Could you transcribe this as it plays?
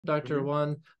Dr. Mhm.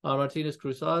 Juan Martinez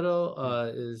Cruzado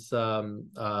is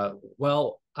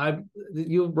well,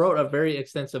 you wrote a very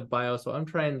extensive bio, so I'm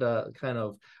trying to kind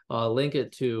of link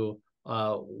it to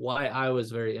why I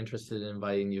was very interested in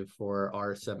inviting you for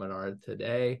our seminar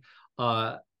today.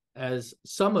 Uh, as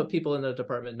some of people in the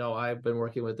department know, I've been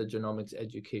working with the Genomics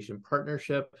Education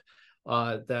Partnership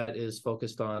that is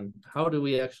focused on how do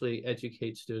we actually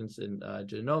educate students in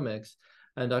genomics.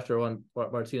 And Dr. Juan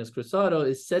Martinez Cruzado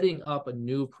is setting up a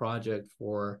new project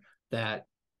for that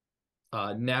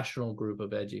national group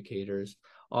of educators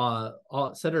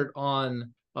centered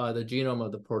on the genome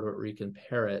of the Puerto Rican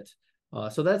parrot.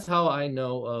 So that's how I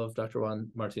know of Dr. Juan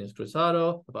Martinez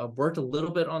Cruzado. I've worked a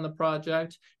little bit on the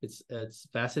project. It's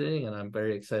fascinating, and I'm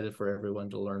very excited for everyone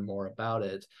to learn more about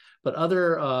it. But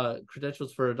other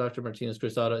credentials for Dr. Martinez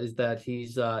Cruzado is that he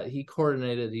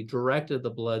directed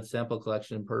the blood sample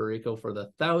collection in Puerto Rico for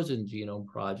the 1,000 Genome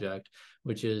Project,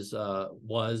 which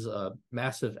was a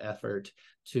massive effort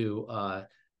to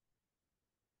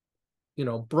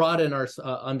broaden our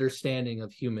understanding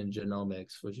of human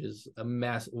genomics, which is and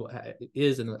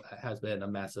has been a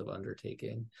massive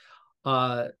undertaking.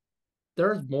 Uh,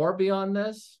 there's more beyond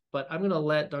this, but I'm going to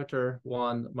let Dr.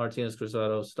 Juan Martinez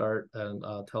Cruzado start and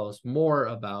tell us more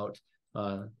about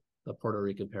the Puerto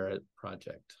Rican Parrot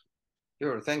Project.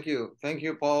 Sure. Thank you,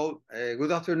 Paul.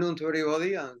 Good afternoon to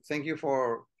everybody, and thank you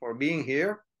for being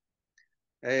here.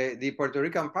 The Puerto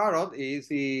Rican parrot is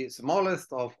the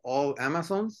smallest of all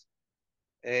Amazons.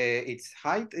 Its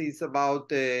height is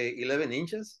about 11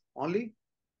 inches only,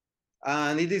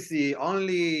 and it is the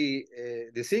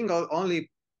single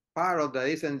only parrot that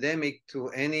is endemic to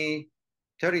any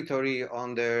territory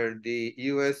under the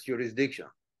U.S. jurisdiction,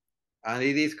 and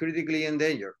it is critically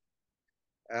endangered.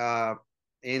 Uh,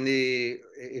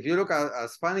 if you look at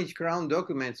Spanish crown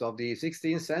documents of the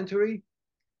 16th century,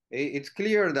 it's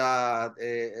clear that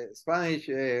Spanish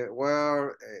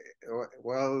were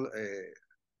well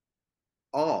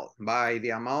awed by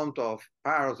the amount of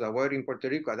parrots that were in Puerto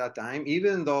Rico at that time,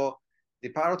 even though the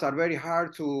parrots are very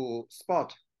hard to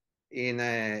spot in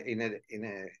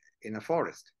a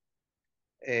forest.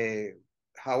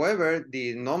 However,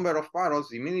 the number of parrots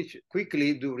diminished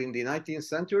quickly during the 19th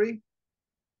century.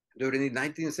 During the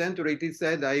 19th century, it is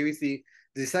said that it was the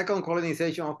second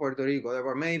colonization of Puerto Rico. There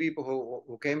were many people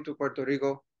who came to Puerto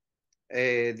Rico.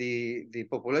 The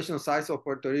population size of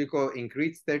Puerto Rico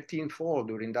increased 13-fold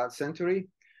during that century.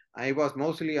 And it was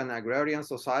mostly an agrarian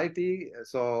society,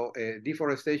 so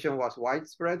deforestation was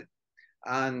widespread,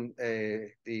 and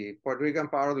the Puerto Rican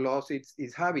parrot lost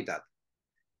its habitat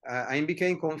and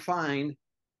became confined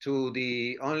to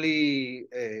the only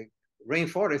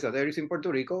rainforest that there is in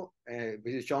Puerto Rico,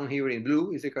 which is shown here in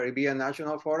blue, is the Caribbean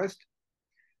National Forest.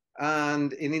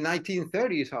 And in the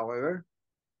 1930s, however,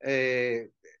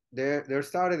 there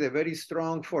started a very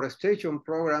strong forestation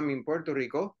program in Puerto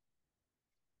Rico.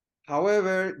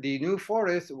 However, the new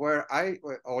forest or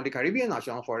the Caribbean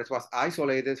National Forest was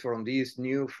isolated from these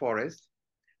new forests.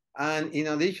 And in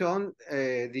addition,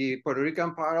 the Puerto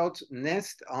Rican parrots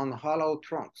nest on hollow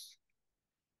trunks.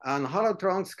 And hollow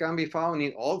trunks can be found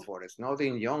in old forests, not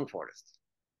in young forests.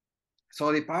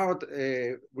 So the parrot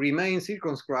remains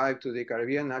circumscribed to the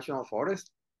Caribbean National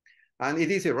Forest. And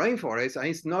it is a rainforest, and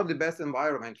it's not the best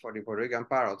environment for the Puerto Rican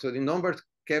parrot. So the numbers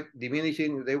kept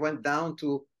diminishing. They went down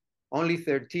to only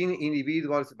 13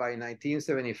 individuals by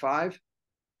 1975.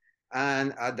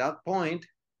 And at that point,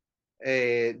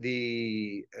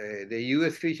 the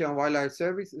U.S. Fish and Wildlife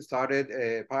Service started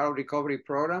a parrot recovery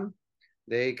program.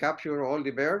 They captured all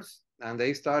the birds, and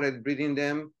they started breeding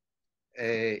them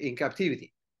in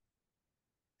captivity.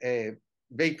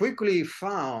 They quickly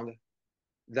found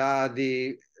that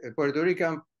the Puerto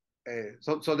Rican,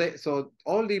 so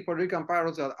all the Puerto Rican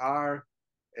parrots that are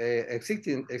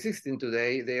existing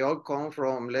today, they all come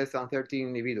from less than 13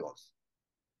 individuals.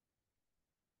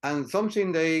 And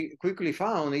something they quickly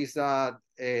found is that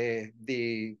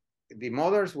the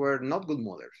mothers were not good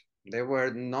mothers. They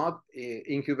were not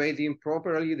incubating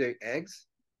properly the eggs.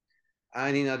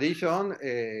 And in addition,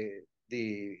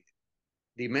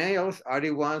 the males are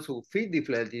the ones who feed the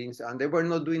fledglings, and they were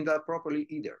not doing that properly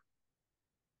either.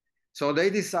 So they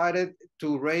decided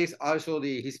to raise also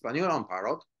the Hispaniolan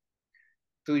parrot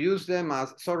to use them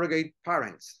as surrogate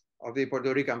parents of the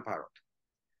Puerto Rican parrot.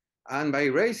 And by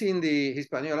raising the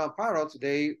Hispaniola parrots,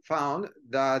 they found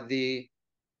that the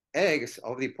eggs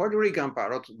of the Puerto Rican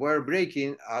parrots were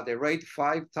breaking at a rate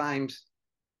 5 times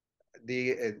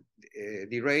the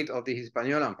rate of the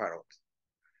Hispaniolan parrot.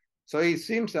 So it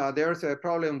seems that there's a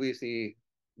problem with the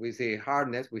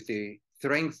hardness, with the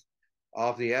strength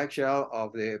of the eggshell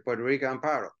of the Puerto Rican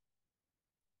parrot.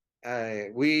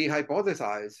 we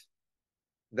hypothesize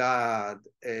that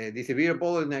the severe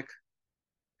bottleneck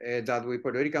that we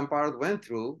Puerto Rican parrot went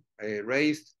through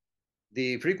raised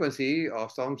the frequency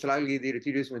of some slightly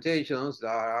deleterious mutations that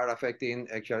are affecting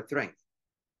eggshell strength.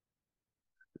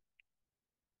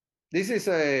 This is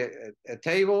a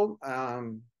table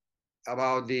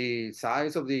about the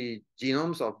size of the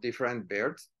genomes of different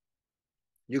birds.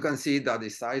 You can see that the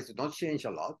size does not change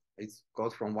a lot. It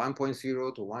goes from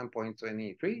 1.0 to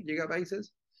 1.23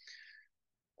 gigabases.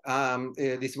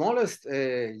 The smallest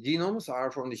genomes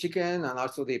are from the chicken and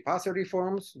also the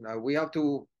passeriforms. We have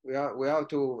to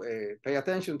pay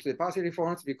attention to the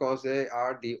passeriforms because they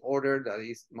are the order that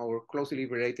is more closely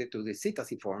related to the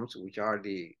cetaciforms, which are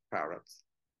the parrots.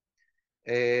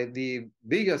 The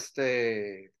biggest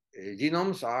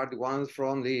genomes are the ones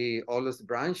from the oldest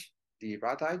branch, the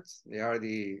ratites. They are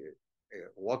the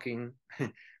walking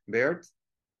birds.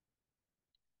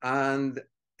 And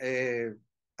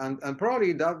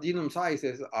probably that genome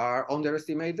sizes are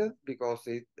underestimated because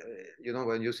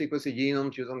when you sequence the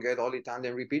genomes, you don't get all the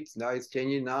tandem repeats. That is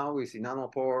changing now with the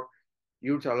nanopore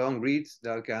ultra long reads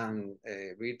that can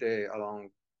read along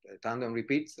tandem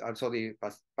repeats. Also, the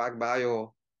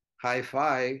PacBio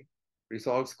Hi-Fi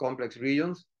resolves complex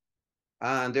regions.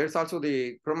 And there's also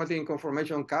the chromatin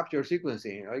conformation capture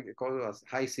sequencing, right? Called as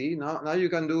Hi-C. Now you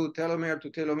can do telomere to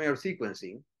telomere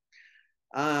sequencing.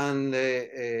 And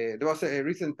there was a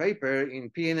recent paper in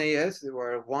PNAS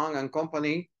where Wang and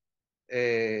company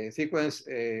sequenced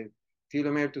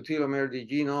telomere to telomere the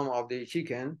genome of the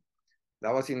chicken.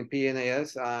 That was in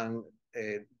PNAS, and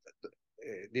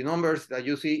the numbers that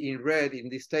you see in red in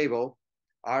this table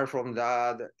are from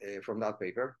that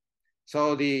paper.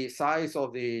 So the size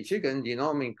of the chicken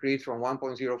genome increased from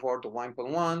 1.04 to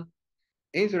 1.1.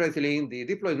 Interestingly, the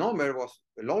diploid number was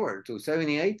lower to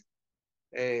 78.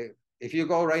 If you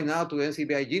go right now to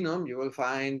NCBI genome, you will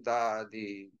find that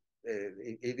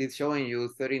it is showing you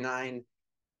 39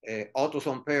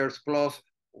 autosome pairs plus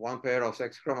one pair of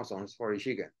sex chromosomes for a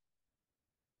chicken.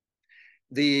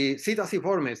 The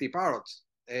cetaciformes, the parrots,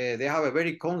 they have a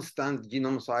very constant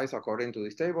genome size according to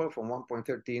this table from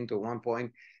 1.13 to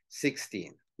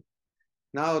 1.16.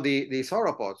 Now the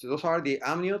sauropods, those are the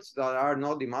amniotes that are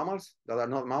not the mammals,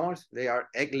 They are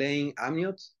egg-laying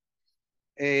amniotes.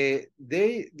 They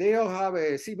all have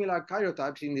a similar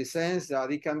karyotypes in the sense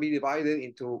that it can be divided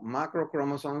into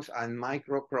macrochromosomes and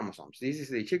microchromosomes. This is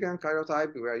the chicken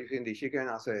karyotype. We are using the chicken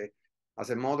as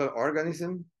a model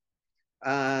organism.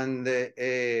 And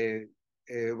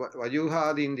what you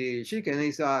had in the chicken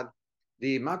is that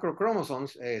the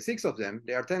macrochromosomes, 6 of them,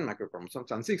 there are 10 macrochromosomes,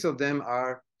 and 6 of them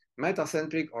are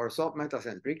metacentric or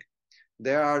submetacentric.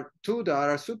 There are 2 that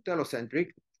are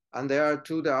subtelocentric, and there are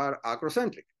 2 that are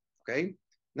acrocentric, okay?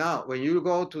 Now, when you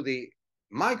go to the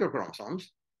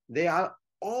microchromosomes, they are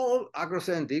all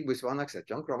acrocentric with one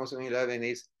exception. Chromosome 11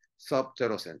 is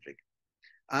subtelocentric.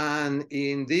 And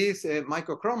in these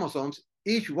microchromosomes,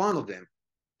 each one of them,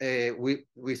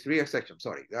 with 3 exceptions,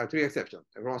 sorry, there are 3 exceptions,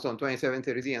 chromosome 27,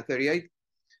 33, and 38.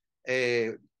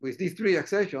 With these 3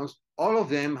 exceptions, all of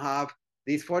them have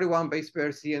these 41 base pair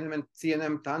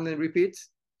CNM tandem repeats.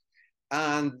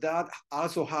 And that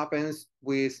also happens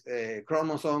with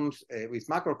chromosomes, with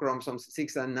macrochromosomes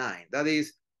 6 and 9. That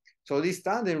is, so these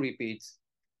tandem repeats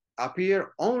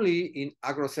appear only in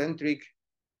acrocentric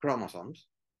chromosomes.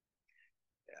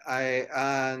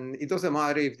 And it doesn't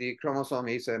matter if the chromosome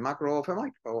is a macro of a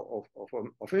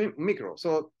micro.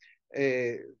 So,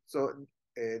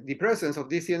 the presence of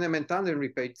this CNM and tandem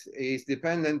repeats is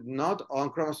dependent not on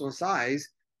chromosome size,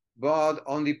 but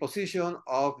on the position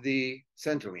of the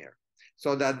centromere,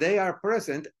 so that they are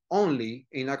present only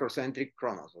in acrocentric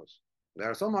chromosomes. There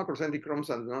are some acrocentric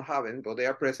chromosomes that do not have it, but they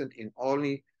are present in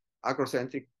only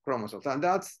acrocentric chromosomes. And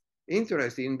that's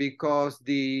interesting because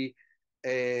the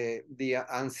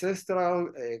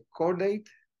ancestral chordate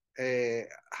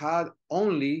had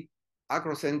only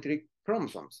acrocentric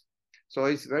chromosomes. So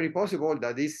it's very possible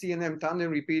that these CNM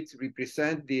tandem repeats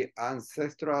represent the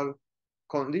ancestral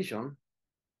condition,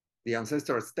 the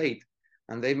ancestral state,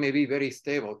 and they may be very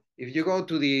stable. If you go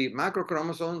to the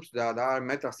macrochromosomes that are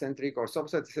metacentric or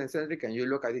subcentric, and you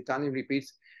look at the tandem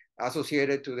repeats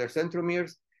associated to their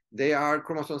centromeres, they are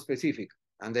chromosome specific,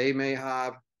 and they may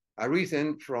have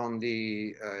arisen from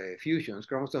the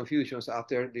chromosome fusions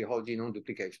after the whole genome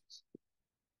duplications.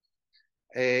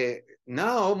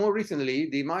 Now, more recently,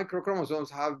 the microchromosomes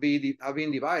have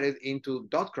been divided into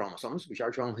dot chromosomes, which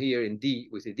are shown here in D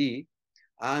with a D,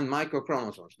 and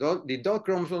microchromosomes. The dot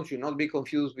chromosomes should not be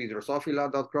confused with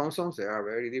Drosophila dot chromosomes. They are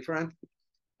very different.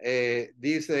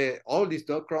 All these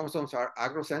dot chromosomes are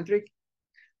acrocentric,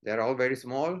 They're all very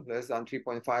small, less than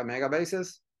 3.5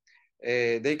 megabases.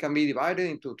 They can be divided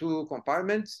into two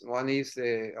compartments. One is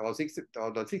about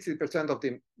 60% of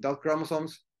the dot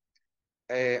chromosomes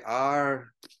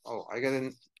are. Oh,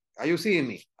 are you seeing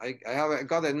me? I have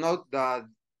got a note that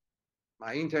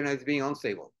my internet is being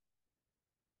unstable.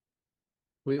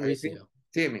 We see you.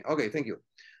 See me? Okay, thank you.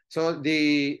 So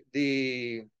the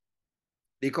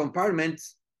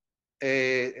compartments,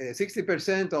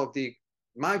 60% of the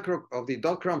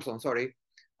dot chromosomes, sorry,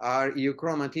 are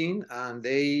euchromatin, and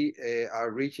they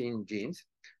are rich in genes.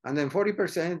 And then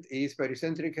 40% is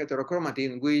pericentric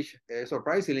heterochromatin, which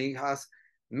surprisingly has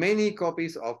many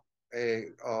copies of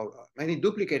many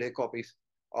duplicated copies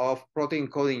of protein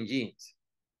coding genes.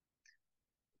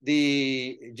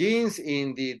 The genes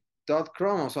in the dot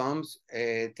chromosomes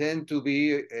tend to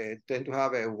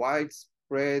have a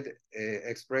widespread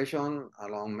expression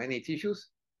along many tissues,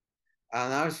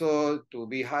 and also to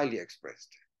be highly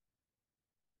expressed.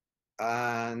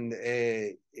 And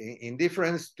in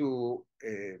difference to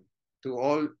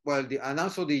all, well, and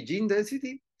also the gene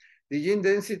density. The gene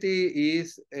density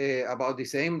is about the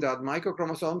same that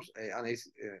microchromosomes, and is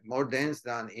more dense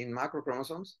than in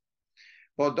macrochromosomes.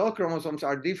 But dot chromosomes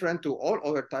are different to all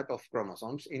other type of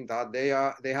chromosomes in that they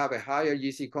have a higher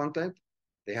GC content,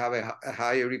 they have a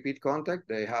higher repeat content,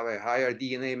 they have a higher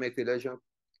DNA methylation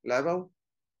level,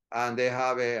 and they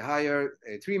have a higher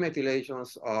 3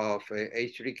 methylations of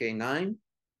H3K9,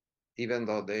 even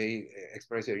though they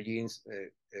express their genes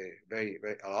very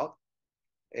a lot.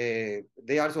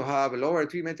 They also have lower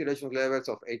 3 methylation levels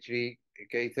of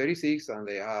H3K36, and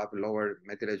they have lower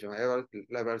methylation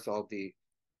levels of the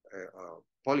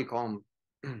polycomb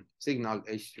signal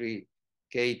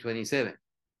H3K27.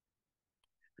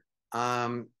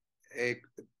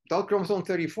 Dot chromosome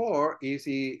 34 is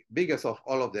the biggest of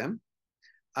all of them,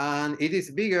 and it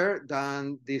is bigger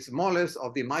than the smallest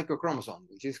of the microchromosome,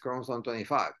 which is chromosome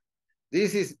 25.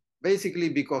 This is basically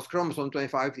because chromosome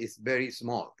 25 is very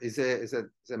small. It's a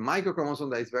microchromosome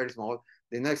that is very small.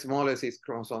 The next smallest is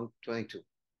chromosome 22.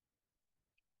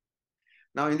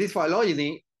 Now, in this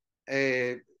phylogeny,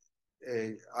 I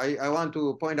want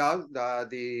to point out that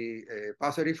the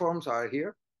passeriforms are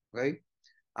here, okay,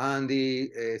 and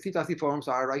the cetaciforms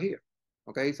are right here,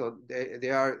 okay. So they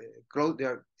are close. They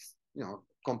are,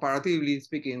 comparatively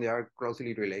speaking, they are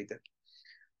closely related.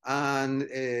 And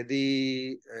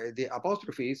the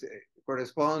apostrophes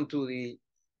correspond to the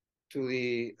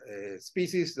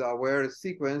species that were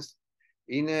sequenced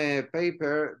in a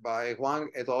paper by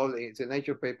Huang et al. It's a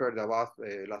Nature paper that was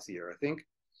last year, I think.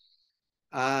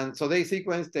 And so they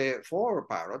sequenced 4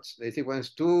 parrots. They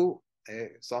sequenced 2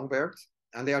 songbirds,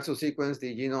 and they also sequenced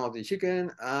the genome of the chicken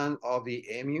and of the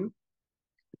emu.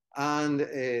 And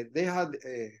they had,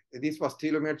 this was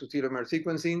telomere to telomere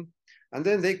sequencing. And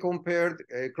then they compared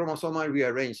chromosomal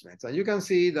rearrangements. And you can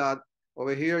see that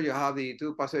over here you have the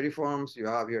 2 passeriforms, you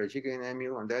have here a chicken,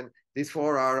 emu, and then these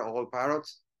 4 are all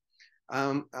parrots.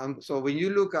 So when you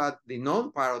look at the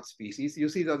non-parrot species, you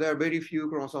see that there are very few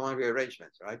chromosomal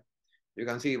rearrangements, right? You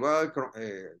can see, well,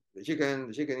 the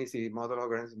chicken is the model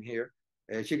organism here.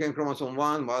 Chicken chromosome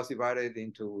 1 was divided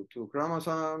into 2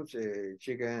 chromosomes.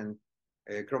 Chicken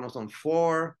chromosome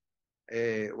 4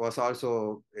 was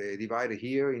also divided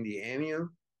here in the emu.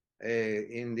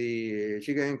 In the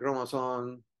chicken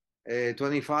chromosome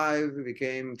 25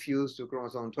 became fused to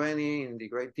chromosome 20 in the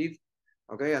great teeth.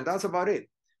 Okay, and that's about it.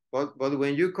 But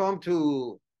when you come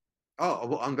to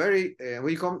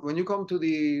when you come to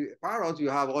the parrots, you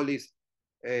have all this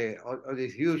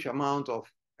huge amount of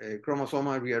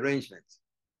chromosomal rearrangements.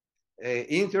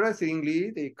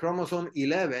 Interestingly, the chromosome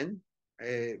 11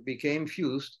 became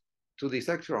fused to the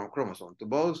sex chromosome, to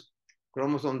both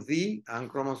chromosome Z and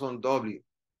chromosome W.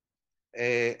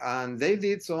 And they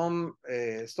did some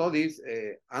studies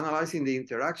analyzing the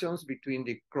interactions between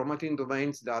the chromatin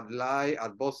domains that lie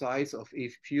at both sides of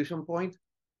each fusion point.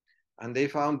 And they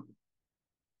found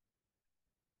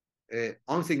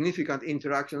insignificant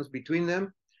interactions between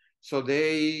them. So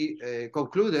they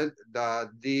concluded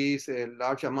that these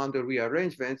large amount of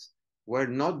rearrangements were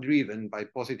not driven by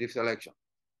positive selection.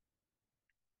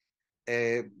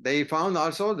 They found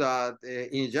also that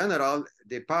in general,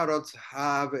 the parrots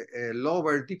have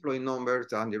lower diploid numbers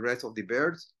than the rest of the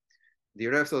birds. The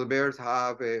rest of the birds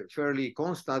have fairly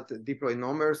constant diploid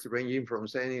numbers ranging from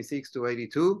 76 to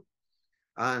 82.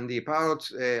 And the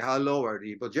parrots have lower.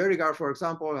 The budgerigar, for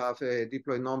example, have a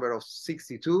diploid number of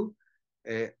 62.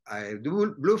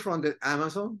 Blue-fronted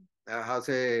Amazon has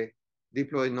a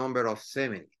diploid number of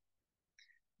 70.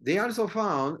 They also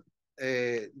found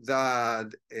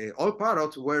that all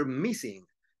parrots were missing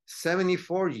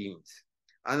 74 genes,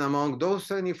 And among those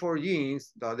 74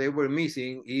 genes that they were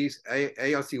missing is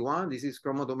ALC1. This is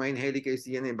chromodomain helicase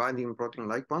DNA binding protein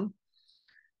like one.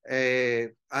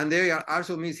 And they are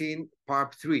also missing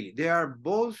PARP3. They are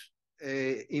both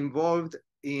involved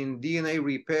in DNA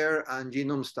repair and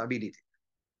genome stability.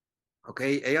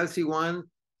 Okay, ALC1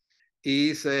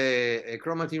 is a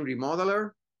chromatin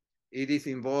remodeler. It is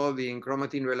involved in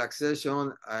chromatin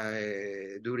relaxation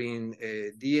during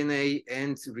DNA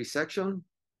ends resection.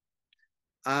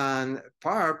 And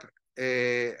PARP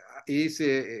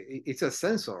it's a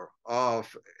sensor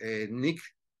of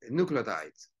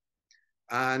nucleotides.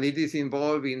 And it is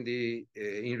involved in the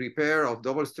in repair of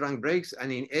double-strand breaks.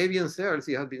 And in avian cells,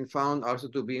 it has been found also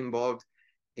to be involved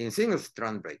in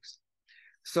single-strand breaks.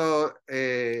 So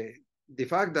the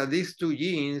fact that these two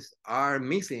genes are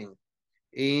missing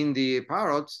in the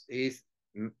parrots is,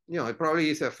 it probably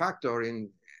is a factor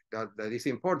in that is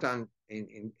important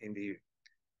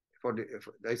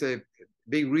there's a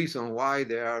big reason why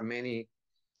there are many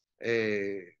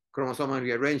chromosomal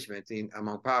rearrangements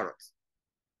among parrots.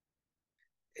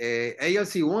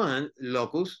 ALC1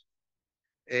 locus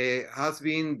has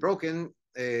been broken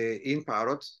in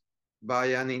parrots by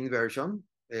an inversion.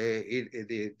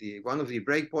 One of the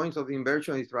breakpoints of the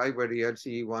inversion is right where the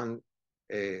ALC1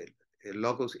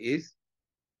 locus is.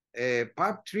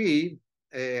 PARP3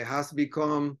 has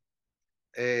become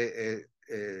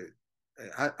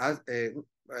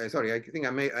sorry, I think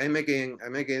I'm making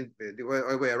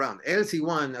the way around.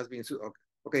 ALC1 has been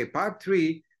okay.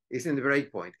 PARP3 is in the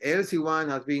breakpoint. ALC1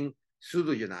 has been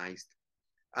pseudogenized,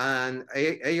 and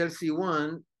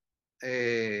ALC1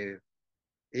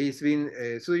 it's been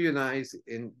pseudogenized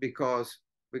because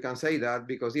we can say that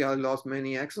because it has lost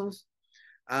many exons,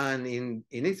 and in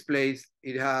its place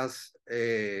it has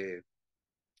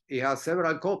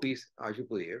several copies. I should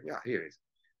put here. Yeah, here it is.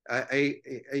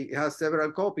 It has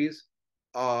several copies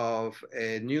of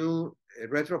a new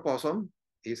retroposon.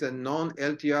 It's a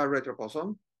non-LTR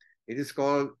retroposon. It is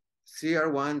called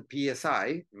CR1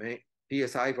 PSI,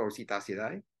 PSI for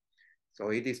Psittacidae. So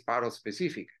it is parrot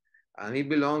specific, and it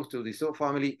belongs to the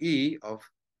subfamily E of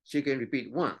chicken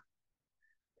repeat 1.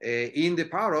 In the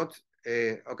parrot,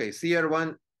 okay,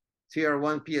 CR1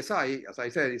 PSI, as I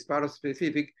said, is parrot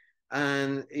specific,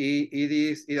 and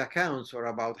it accounts for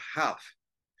about half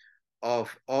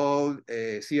of all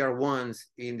CR1s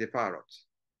in the parrots.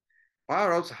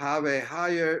 Parrots have a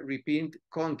higher repeat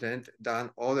content than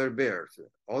other bears.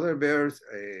 Other bears'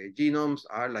 genomes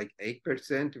are like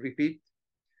 8% repeat.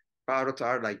 Parrots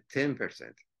are like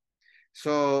 10%.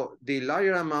 So the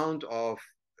larger amount of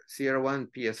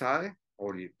CR1 PSI,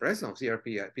 or the presence of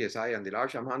CR PSI, and the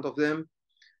large amount of them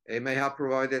may have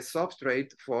provided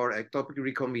substrate for ectopic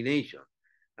recombination.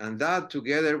 And that,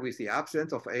 together with the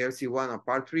absence of ALC1 and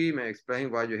PARP3, may explain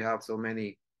why you have so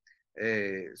many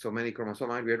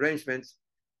chromosomal rearrangements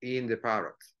in the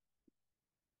parrots.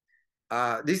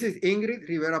 This is Ingrid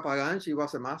Rivera Pagan. She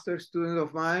was a master's student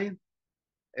of mine.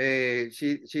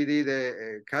 She did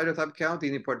a karyotype count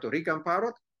in a Puerto Rican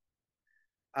parrot,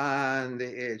 and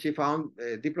she found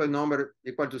a diploid number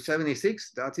equal to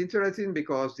 76. That's interesting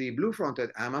because the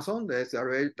blue-fronted Amazon, that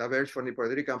diverged from the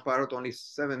Puerto Rican parrot only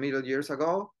 7 million years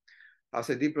ago, has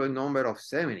a diploid number of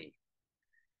 70.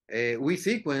 We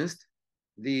sequenced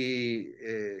by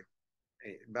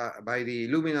the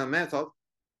Illumina method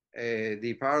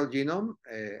the parrot genome,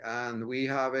 and we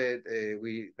have it.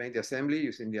 We made the assembly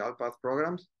using the ALPATH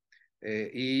programs.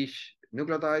 Each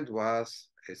nucleotide was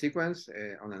sequenced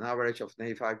on an average of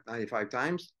 95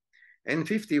 times, and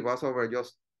 50 was over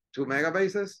just 2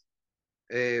 megabases.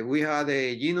 We had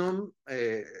a genome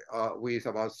with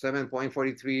about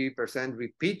 7.43%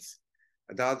 repeats.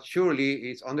 That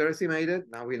surely is underestimated.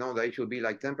 Now we know that it should be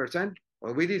like 10%.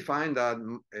 Well, we did find that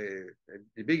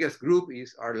the biggest group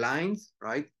are lines,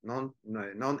 right?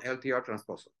 Non-LTR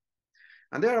transposon.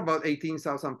 And there are about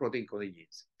 18,000 protein coding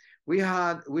genes. We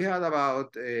had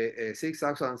about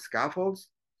 6,000 scaffolds,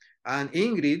 and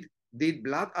Ingrid did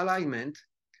blood alignment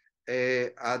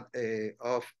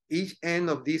of each end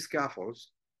of these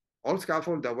scaffolds, all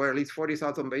scaffolds that were at least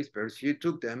 40,000 base pairs. She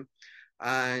took them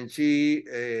and she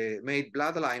made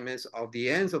blood alignments of the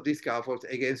ends of these scaffolds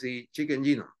against the chicken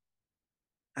genome.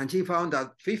 And she found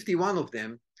that 51 of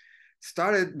them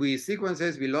started with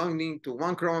sequences belonging to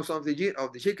one chromosome of the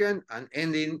chicken and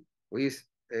ending with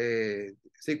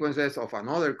sequences of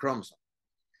another chromosome.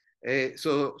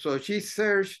 So she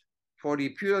searched for the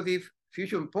putative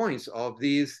fusion points of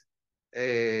these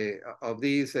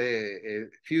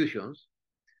fusions.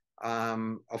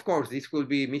 Of course, these could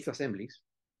be misassemblies,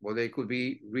 but they could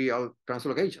be real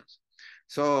translocations.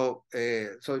 So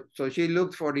she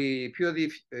looked for the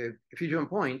putative fusion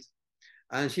points,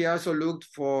 And she also looked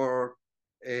for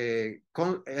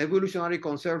evolutionary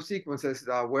conserved sequences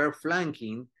that were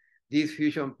flanking these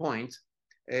fusion points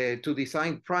to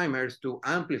design primers to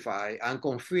amplify and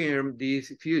confirm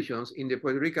these fusions in the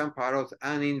Puerto Rican parrots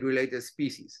and in related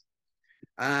species.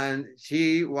 And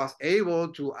she was able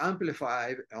to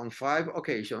amplify on 5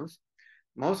 occasions.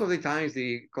 Most of the times,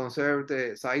 the conserved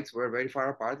sites were very far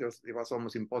apart. It was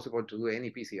almost impossible to do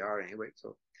any PCR anyway.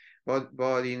 So,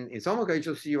 but in some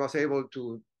occasions, she was able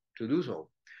to do so,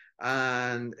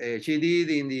 and she did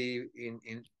in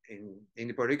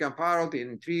the Puerto Rican parrot,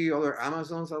 in 3 other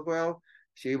Amazons as well.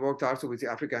 She worked also with the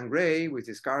African gray, with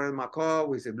the scarlet macaw,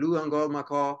 with the blue and gold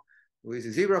macaw, with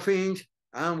the zebra finch,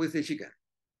 and with the chicken.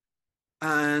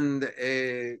 And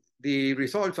the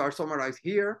results are summarized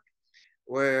here,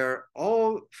 where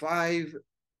all 5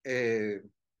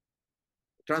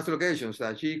 translocations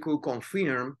that she could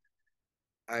confirm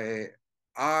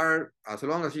are, as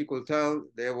long as she could tell,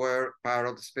 they were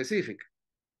parrot specific.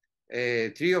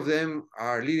 3 of them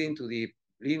are leading to the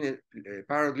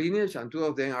parrot lineage, and 2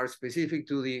 of them are specific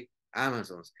to the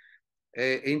Amazons.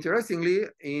 Interestingly,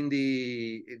 in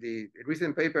the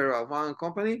recent paper of one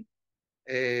company,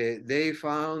 they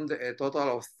found a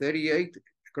total of 38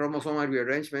 chromosomal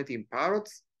rearrangement in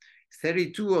parrots.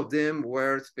 32 of them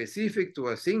were specific to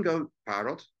a single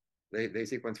parrot. They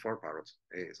sequenced 4 parrots.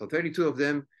 So 32 of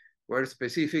them were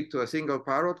specific to a single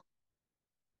parrot.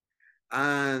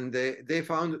 And they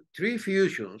found 3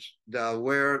 fusions that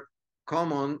were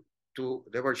common to,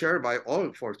 they were shared by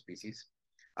all 4 species.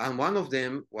 And one of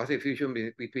them was a fusion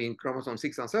between chromosomes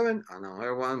 6 and 7, and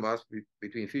another one was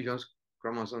between fusions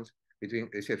chromosomes,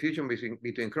 it's a fusion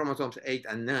between chromosomes 8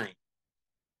 and 9.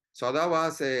 So that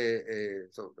was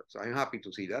so I'm happy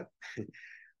to see that.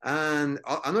 And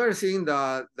another thing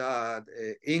that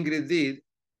Ingrid did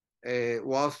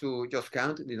was to just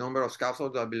count the number of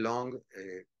scaffolds that belong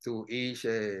to each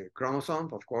chromosome.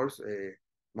 Of course,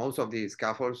 most of the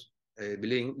scaffolds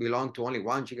belong to only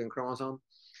 1 chicken chromosome,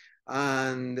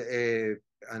 and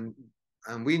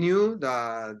we knew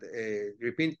that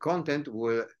repeat content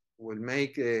will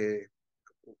make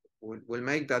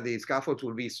that the scaffolds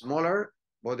will be smaller,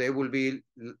 but they will be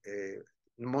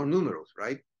more numerous,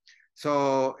 right?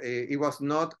 So it was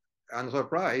not a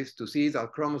surprise to see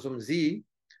that chromosome Z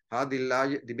had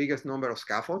the biggest number of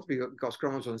scaffolds, because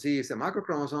chromosome Z is a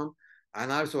macrochromosome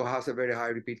and also has a very high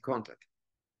repeat content.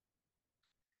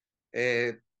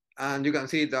 And you can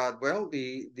see that, well,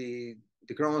 the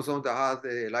chromosomes that have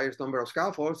the largest number of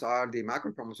scaffolds are the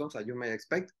macrochromosomes, as you may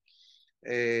expect.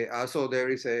 Also, there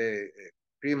is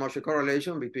pretty much a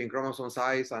correlation between chromosome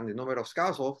size and the number of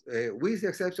scaffolds, with the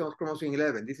exception of chromosome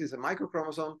 11. This is a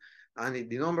microchromosome, and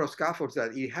the number of scaffolds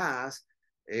that it has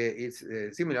is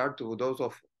similar to those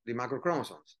of the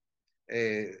macrochromosomes.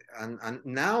 And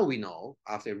now we know,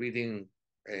 after reading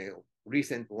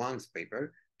recent Wang's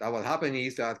paper, that what happened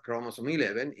is that chromosome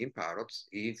 11 in parrots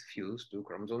is fused to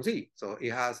chromosome Z. So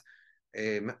it has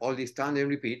all these tandem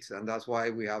repeats, and that's why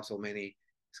we have so many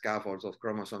scaffolds of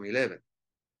chromosome 11.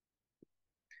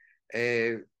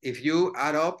 If you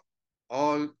add up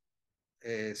all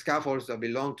scaffolds that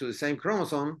belong to the same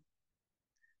chromosome,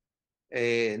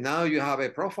 now you have a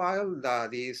profile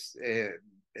that is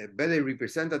better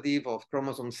representative of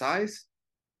chromosome size.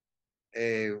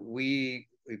 We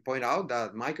point out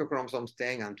that microchromosomes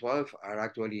 10 and 12 are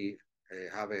actually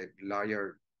have a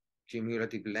larger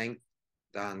cumulative length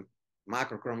than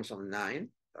macrochromosome 9.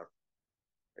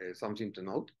 That's something to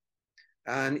note.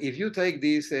 And if you take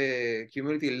this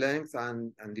cumulative length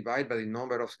and divide by the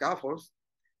number of scaffolds,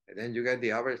 then you get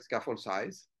the average scaffold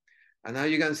size. And now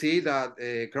you can see that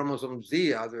chromosome Z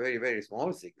has a very, very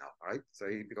small signal, right? So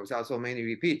because there are so many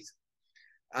repeats.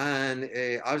 And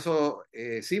also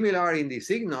similar in the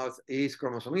signals is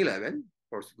chromosome 11,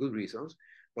 for good reasons.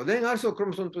 But then also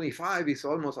chromosome 25 is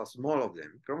almost as small of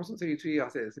them. Chromosome 33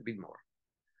 has a bit more.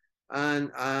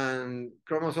 And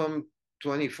chromosome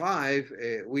 25,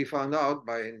 we found out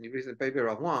by the recent paper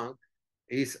of Wang,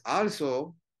 is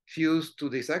also fused to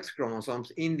the sex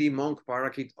chromosomes in the monk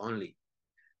parakeet only,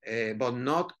 but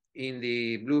not in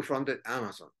the blue-fronted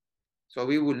Amazon. So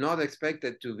we would not expect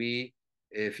it to be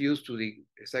fused to the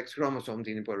sex chromosomes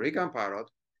in the Puerto Rican parrot,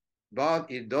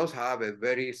 but it does have a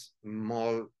very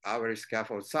small average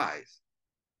scaffold size.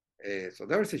 So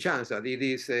there's a chance that it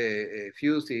is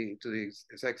fused to the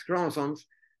sex chromosomes,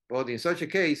 but in such a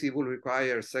case, it will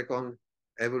require a second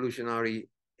evolutionary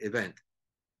event.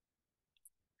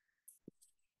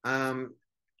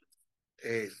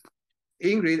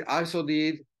 Ingrid also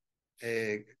did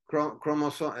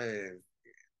chromosome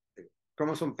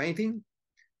painting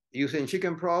using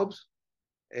chicken probes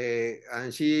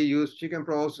and she used chicken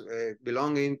probes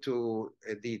belonging to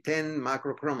the 10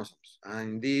 macrochromosomes. And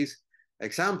in this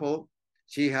example,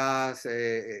 she has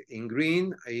in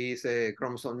green is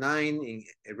chromosome 9, in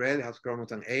red has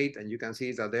chromosome 8, and you can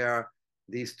see that there are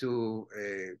these two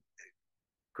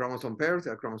chromosome pairs,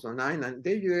 chromosome 9, and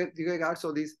then you get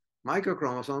also these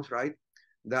microchromosomes, right,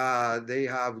 that they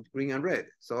have green and red.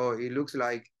 So it looks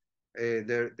like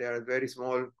there are very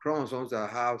small chromosomes that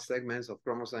have segments of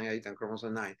chromosome 8 and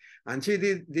chromosome 9. And she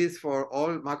did this for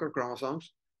all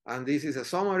macrochromosomes, and this is a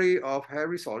summary of her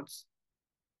results.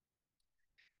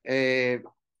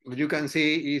 What you can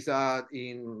see is that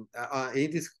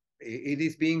it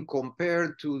is being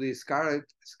compared to the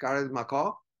scarlet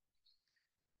macaw.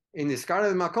 In the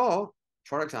scarlet macaw,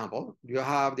 for example, you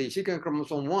have the chicken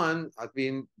chromosome 1 has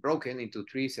been broken into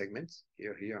 3 segments,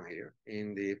 here, here, and here.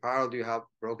 In the parrot, you have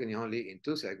broken only in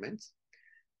 2 segments.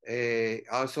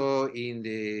 Also, in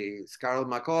the scarlet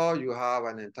macaw, you have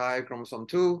an entire chromosome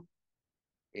 2.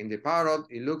 In the parrot,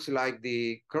 it looks like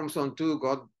the chromosome 2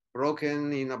 got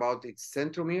broken in about its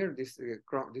centromere. This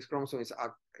chromosome is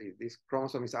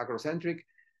acrocentric.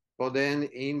 But then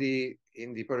in the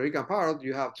Puerto Rican parrot,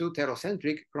 you have 2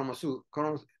 heterocentric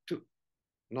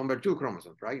number 2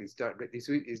 chromosomes, right? Is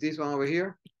this one over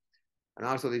here, and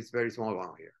also this very small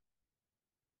one here.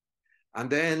 And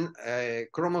then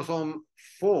chromosome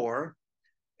 4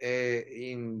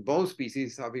 in both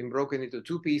species have been broken into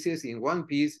 2 pieces. In one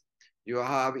piece, you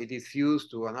have it is fused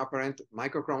to an apparent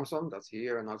microchromosome that's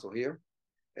here and also here.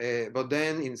 But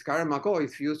then in scarlet macaw,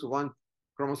 it's fused to one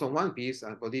chromosome 1 piece,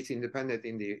 but it's independent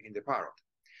in the parrot.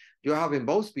 You have in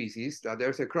both species that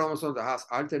there's a chromosome that has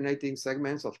alternating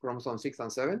segments of chromosome 6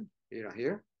 and 7, here and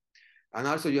here. And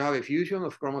also you have a fusion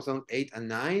of chromosome 8 and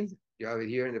 9. You have it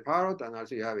here in the parrot, and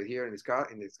also you have it here in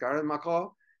the scarlet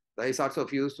macaw. That is also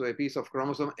fused to a piece of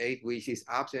chromosome 8, which is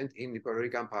absent in the Puerto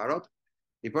Rican parrot.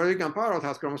 The Puerto Rican parrot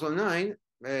has chromosome 9,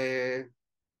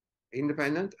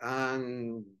 independent,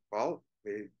 and well,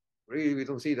 really we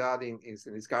don't see that in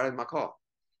the scarlet macaw.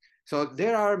 So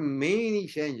there are many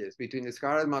changes between the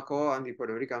scarlet macaw and the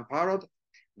Puerto Rican parrot.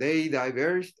 They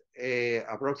diverged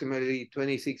approximately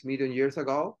 26 million years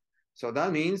ago. So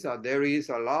that means that there is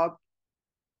a lot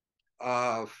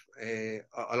of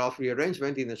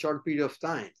rearrangement in a short period of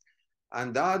time.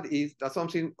 And that's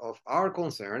something of our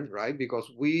concern, right?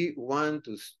 Because we want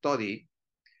to study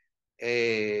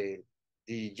the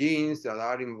genes that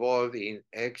are involved in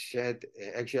eggshell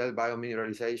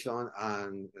biomineralization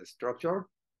and structure,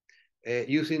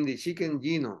 using the chicken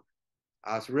genome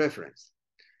as reference.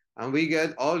 And we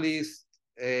get all these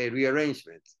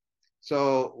rearrangements.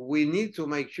 So we need to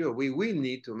make sure, we will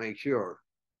need to make sure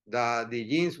that the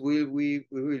genes we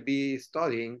will be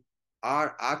studying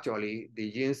are actually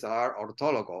the genes that are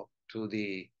orthogonal to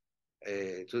the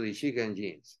chicken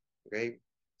genes. Okay,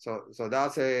 so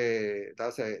that's a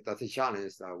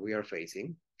challenge that we are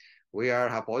facing. We are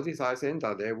hypothesizing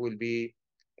that there will be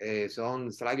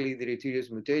some slightly deleterious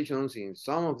mutations in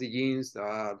some of the genes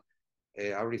that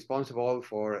are responsible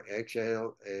for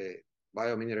eggshell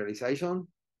biomineralization.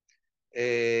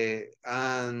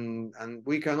 And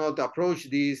we cannot approach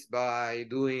this by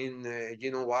doing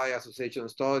genome-wide association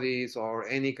studies or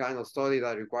any kind of study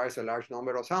that requires a large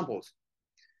number of samples,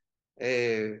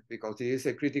 because it is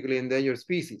a critically endangered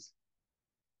species.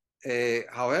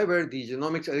 However, the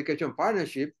Genomics Education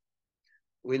Partnership,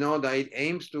 we know that it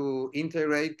aims to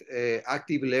integrate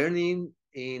active learning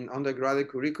in undergraduate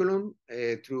curriculum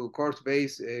through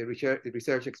course-based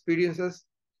research experiences.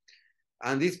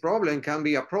 And this problem can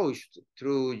be approached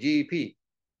through GEP.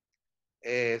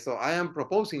 So I am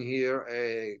proposing here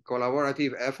a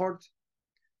collaborative effort.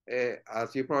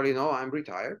 As you probably know, I'm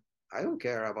retired. I don't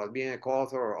care about being a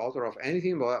co-author or author of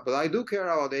anything, but I do care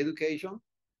about education,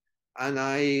 and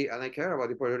I care about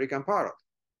the Puerto Rican parrot.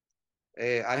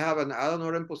 I have an ad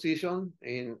honorem position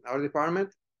in our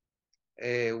department.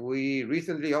 We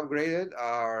recently upgraded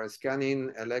our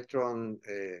scanning electron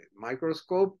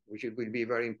microscope, which will be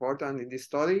very important in this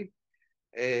study.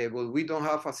 But we don't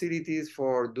have facilities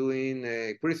for doing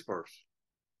CRISPRs.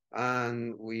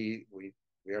 And we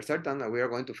are certain that we are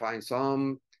going to find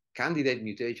some candidate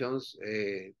mutations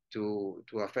to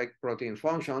affect protein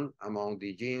function among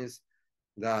the genes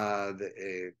that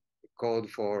code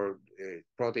for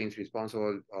proteins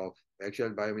responsible of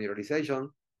eggshell biomineralization.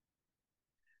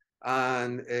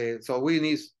 And so we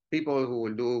need people who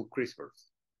will do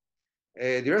CRISPRs.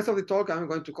 The rest of the talk, I'm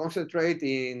going to concentrate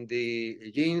in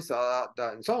the genes,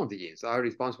 in some of the genes that are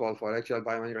responsible for eggshell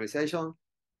biomineralization,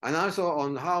 and also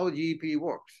on how GEP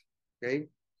works. Okay,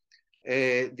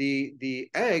 the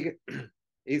egg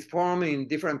is formed in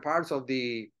different parts of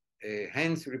the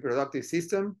hen's reproductive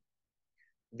system.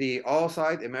 The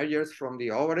oocyte emerges from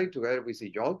the ovary together with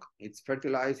the yolk. It's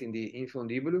fertilized in the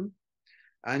infundibulum.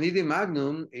 And in the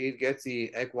magnum, it gets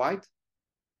the egg white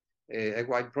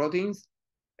proteins.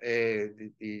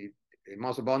 The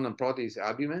most abundant protein is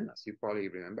albumin, as you probably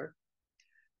remember.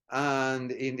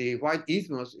 And in the white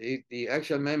isthmus, the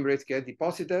eggshell membranes get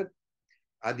deposited.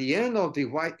 At the end of the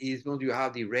white isthmus, you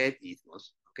have the red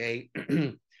isthmus, okay?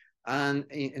 And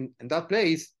in that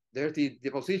place, there's the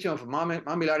deposition of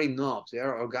mammillary knobs. They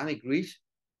are organic rich,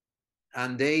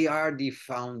 and they are the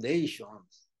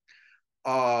foundations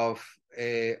of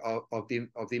the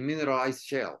mineralized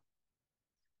shell.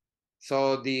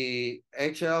 So the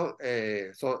eggshell,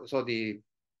 so the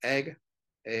egg,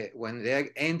 when the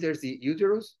egg enters the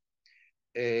uterus,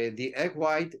 the egg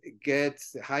white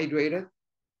gets hydrated.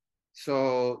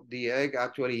 So the egg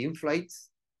actually inflates.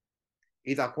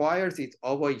 It acquires its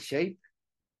ovoid shape.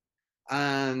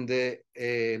 And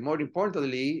more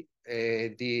importantly,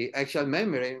 the eggshell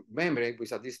membrane,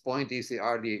 which at this point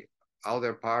are the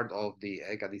outer part of the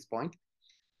egg at this point,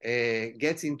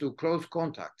 gets into close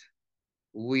contact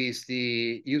with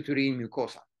the uterine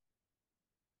mucosa.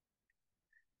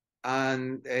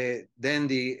 And then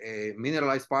the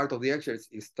mineralized part of the eggshell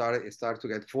start to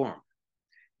get formed.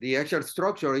 The eggshell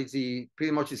structure is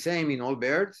pretty much the same in all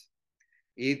birds.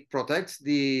 It protects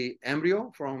the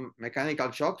embryo from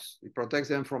mechanical shocks. It protects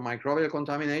them from microbial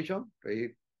contamination.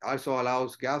 It also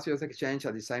allows gaseous exchange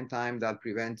at the same time that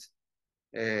prevents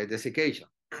desiccation.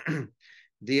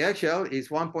 The eggshell is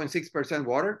 1.6%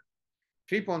 water,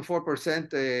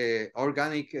 3.4%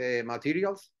 organic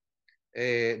materials.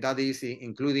 That is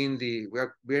including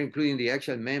we're including the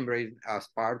eggshell membrane as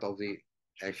part of the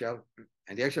eggshell,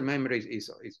 and the eggshell membrane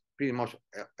is pretty much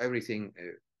everything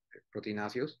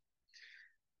proteinaceous.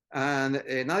 And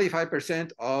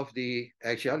 95% of the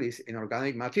eggshell is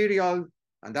inorganic material,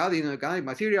 and that inorganic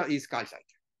material is calcite.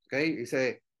 Okay, it's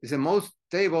the most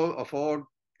stable of all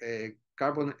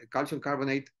calcium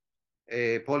carbonate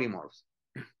polymorphs.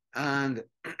 And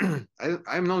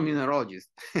I'm not a mineralogist,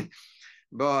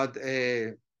 but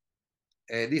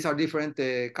these are different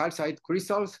calcite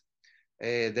crystals.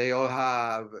 They all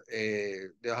have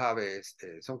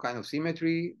some kind of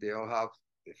symmetry. They all have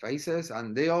faces,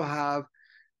 and they all have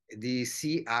the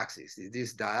z-axis,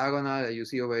 this diagonal that you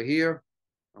see over here.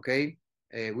 Okay,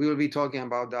 we will be talking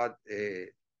about that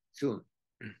soon.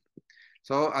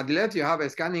 So at the left, you have a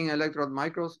scanning electrode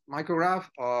micrograph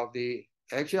of the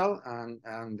eggshell,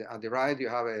 and at the right, you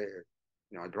have a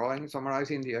drawing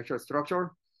summarizing the eggshell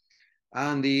structure.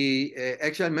 And the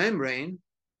eggshell membrane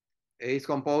is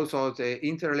composed of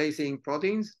interlacing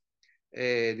proteins.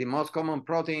 The most common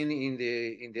protein in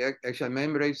the eggshell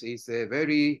membranes is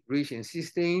very rich in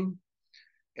cysteine.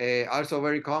 Also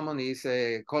very common is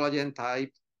collagen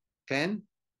type 10,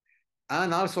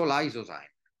 and also lysozyme.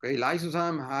 Okay,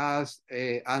 lysozyme has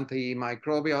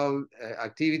antimicrobial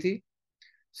activity.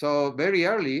 So very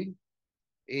early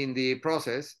in the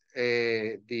process,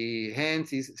 the hen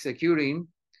is securing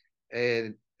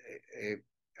an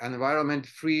environment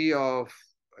free of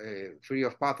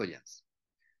pathogens.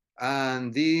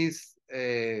 And these,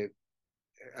 and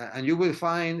you will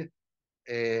find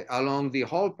along the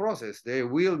whole process, there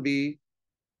will be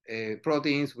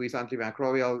proteins with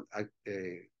antimicrobial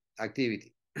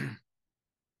activity.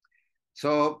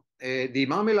 So the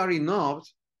mammillary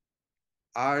knobs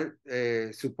are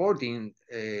supporting,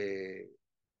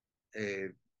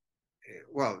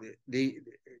 well, the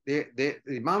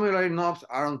mammillary knobs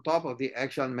are on top of the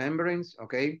eggshell membranes,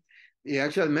 okay? The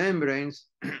eggshell membranes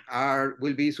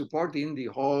will be supporting the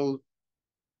whole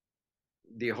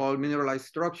mineralized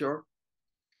structure,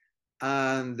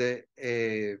 and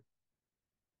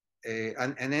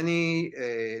any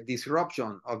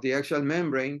disruption of the eggshell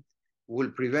membrane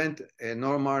will prevent a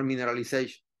normal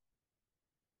mineralization.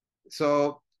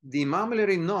 So the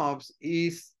mammillary knobs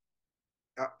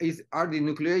are the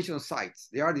nucleation sites.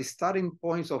 They are the starting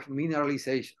points of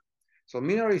mineralization. So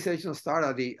mineralization starts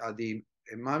at the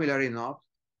mammillary knobs,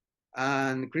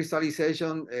 and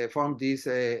crystallization forms these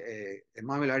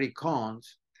mammillary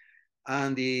cones,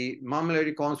 and the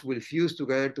mammillary cones will fuse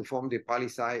together to form the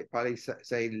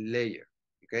palisade layer.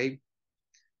 Okay.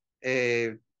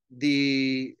 In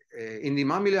the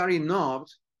mammillary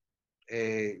knobs,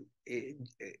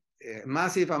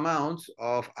 massive amounts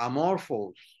of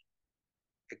amorphous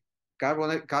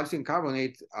calcium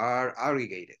carbonate are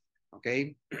aggregated.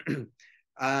 Okay.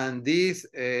 And these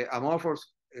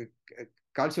amorphous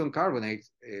calcium carbonate,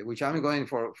 which I'm going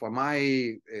for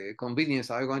my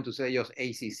convenience, I'm going to say just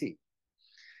ACC.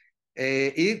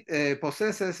 It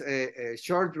possesses a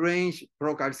short-range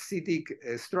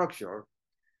procalcitic structure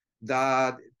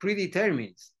that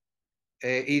predetermines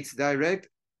its direct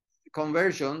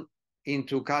conversion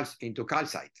into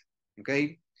calcite.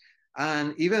 Okay,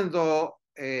 and even though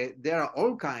there are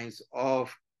all kinds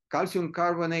of calcium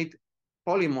carbonate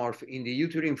polymorph in the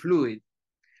uterine fluid,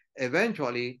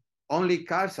 eventually only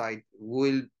calcite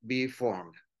will be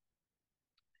formed.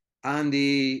 And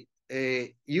the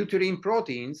uterine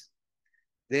proteins,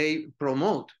 they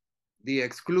promote the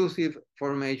exclusive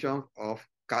formation of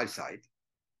calcite,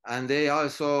 and they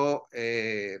also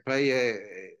play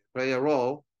a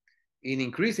role in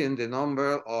increasing the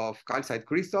number of calcite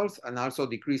crystals and also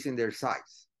decreasing their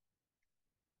size.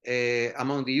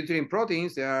 Among the uterine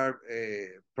proteins, there are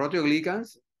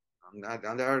proteoglycans, and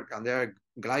there are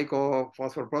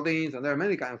glycophosphoproteins, and there are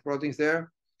many kinds of proteins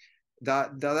there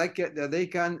that they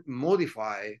can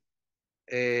modify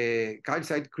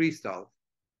calcite crystals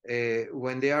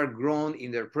when they are grown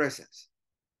in their presence.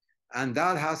 And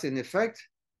that has an effect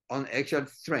on eggshell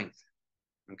strength,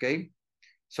 okay?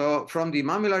 So from the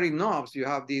mammillary knobs, you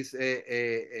have this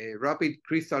rapid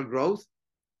crystal growth,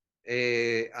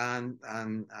 and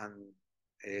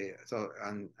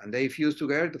they fuse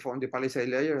together to form the palisade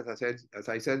layer, as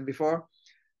I said before.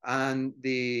 And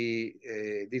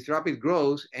this rapid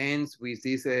growth ends with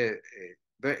this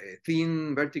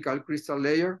thin vertical crystal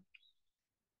layer.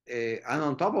 And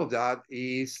on top of that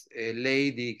is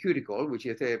laid the cuticle, which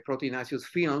is a proteinaceous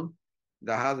film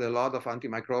that has a lot of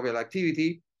antimicrobial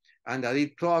activity, and that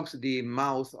it plugs the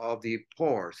mouth of the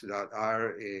pores that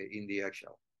are in the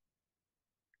eggshell.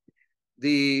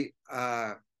 The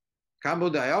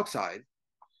carbon dioxide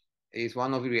is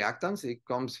one of the reactants. It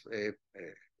comes,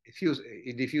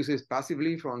 it diffuses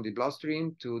passively from the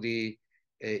bloodstream to the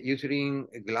uterine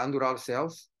glandular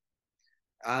cells.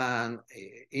 And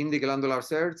in the glandular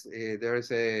cells, there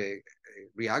is a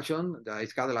reaction that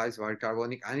is catalyzed by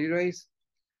carbonic anhydrase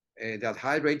that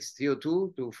hydrates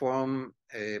CO2 to form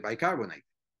bicarbonate.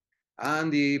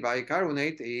 And the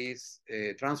bicarbonate is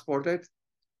transported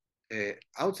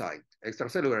outside,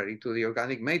 extracellularly, to the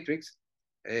organic matrix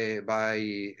by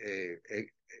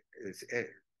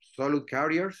solute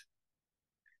carriers.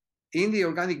 In the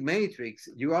organic matrix,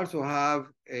 you also have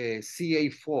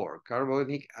CA4,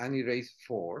 carbonic anhydrase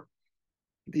 4.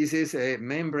 This is a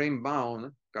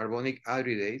membrane-bound carbonic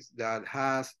anhydrase that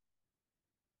has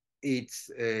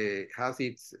its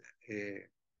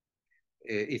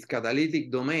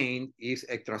catalytic domain is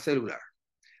extracellular.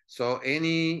 So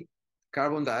any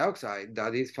carbon dioxide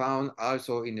that is found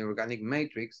also in the organic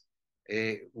matrix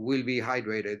will be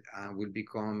hydrated and will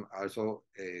become also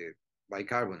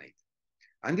bicarbonate.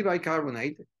 And the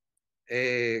bicarbonate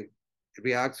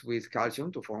reacts with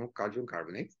calcium to form calcium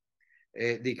carbonate.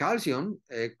 The calcium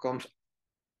comes,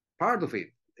 part of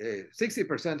it,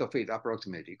 60% of it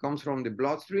approximately, comes from the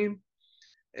bloodstream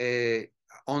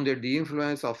under the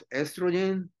influence of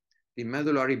estrogen. The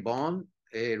medullary bone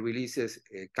releases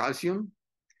calcium,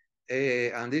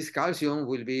 and this calcium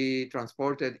will be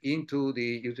transported into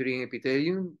the uterine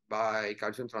epithelium by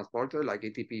calcium transporter like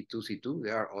ATP2C2.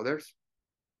 There are others.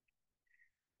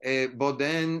 But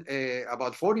then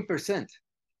about 40%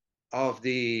 of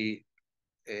the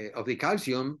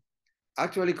calcium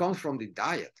actually comes from the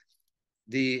diet.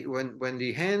 When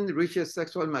the hen reaches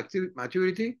sexual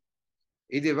maturity,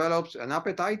 it develops an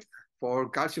appetite for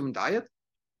calcium diet,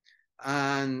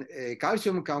 and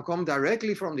calcium can come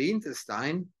directly from the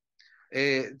intestine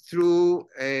through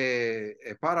a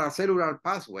paracellular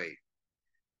pathway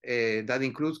that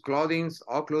includes clotins,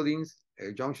 occludins,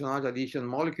 junction adhesion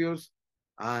molecules,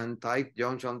 and tight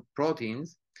junction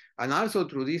proteins. And also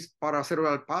through these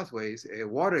paracellular pathways,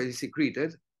 water is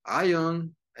secreted,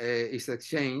 ion is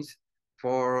exchanged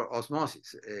for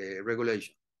osmosis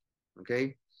regulation,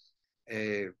 okay?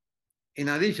 In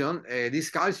addition, this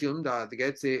calcium that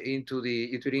gets into the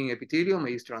uterine epithelium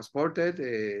is transported.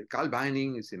 Cal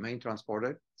binding is the main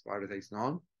transporter, as far as it's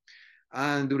known.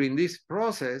 And during this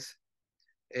process,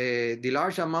 the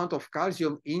large amount of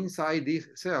calcium inside these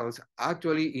cells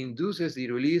actually induces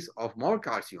the release of more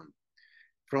calcium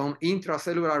from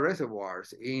intracellular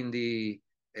reservoirs in the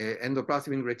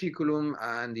endoplasmic reticulum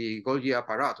and the Golgi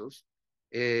apparatus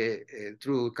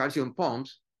through calcium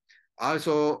pumps.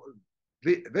 Also,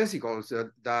 vesicles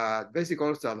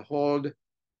that hold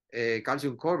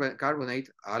calcium carbonate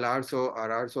are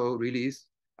also released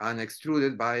and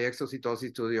extruded by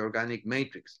exocytosis to the organic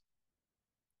matrix.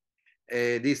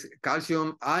 These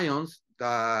calcium ions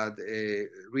that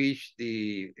reach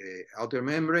the outer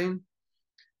membrane,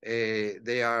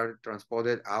 they are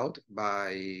transported out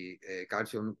by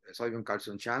sodium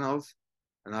calcium channels,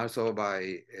 and also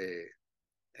by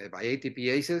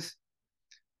ATPases.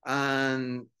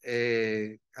 and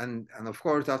of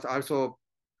course that also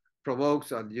provokes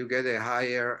that you get a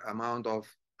higher amount of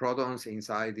protons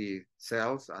inside the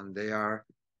cells, and they are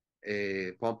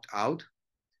pumped out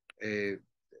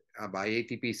by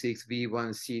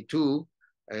ATP6B1C2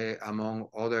 among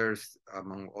other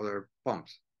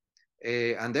pumps.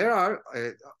 And there are,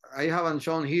 I haven't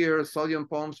shown here sodium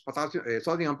pumps,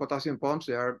 sodium and potassium pumps.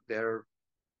 There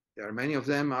are many of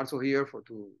them also here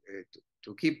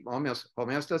to keep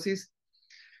homeostasis.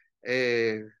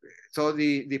 So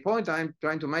the point I'm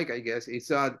trying to make, I guess, is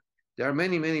that there are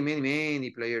many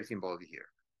players involved here.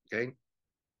 Okay.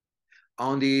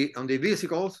 On the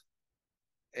vesicles,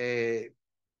 you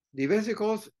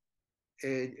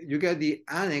get the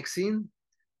annexin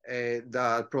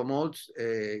that promotes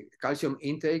calcium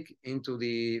intake into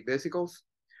the vesicles,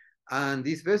 and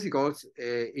these vesicles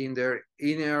in their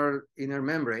inner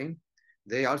membrane,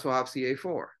 they also have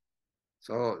CA4.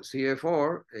 So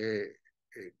CA4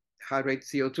 hydrate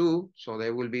CO2, so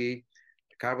there will be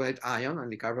carbonate ion,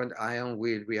 and the carbonate ion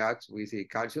will react with the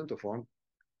calcium to form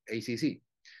ACC.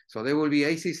 So there will be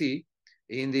ACC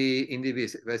in the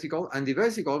vesicle, and the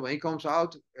vesicle, when it comes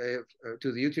out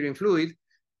to the uterine fluid,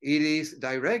 it is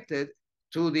directed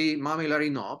to the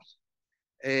mammillary knobs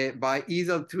by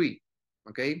EDEL3.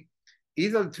 Okay,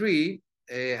 EDEL3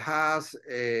 has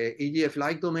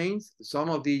EGF-like domains. Some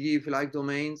of the EGF-like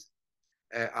domains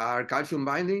are calcium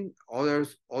binding,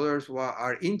 others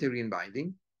are integrin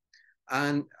binding,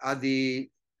 and at the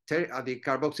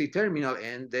carboxy terminal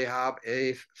end, they have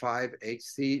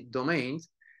F5HC domains,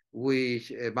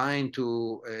 which bind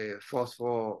to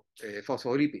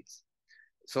phospholipids.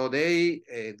 So they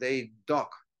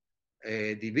dock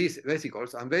the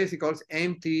vesicles, and vesicles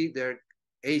empty their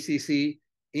ACC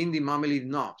in the mammillary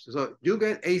knobs. So you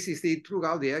get ACC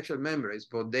throughout the Eggshell membranes,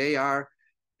 but they are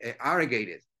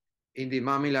aggregated in the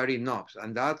mammillary knobs,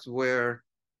 and that's where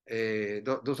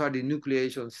those are the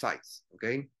nucleation sites.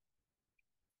 Okay.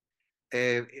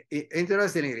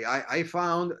 Interestingly, I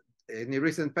found in a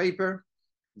recent paper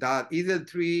that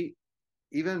EDEL3,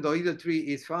 even though EDEL3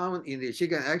 is found in the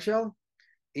chicken eggshell,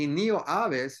 in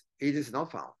neo-aves it is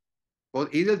not found.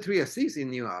 But EDEL3 exists in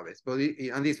neo-aves,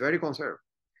 and it's very conserved,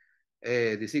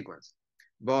 the sequence.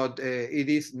 But it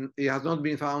has not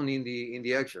been found in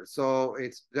the eggshell. So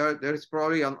there's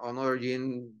probably another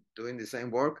gene doing the same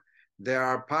work. There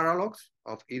are paralogs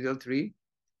of EDEL3,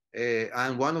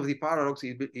 and one of the paralogs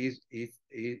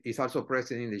is also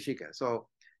present in the chicken. So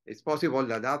it's possible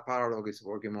that paralog is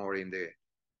working more in the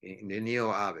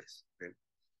neo-aves. Okay?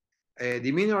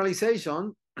 The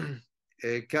mineralization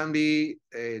can be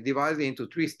divided into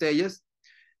 3 stages.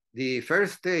 The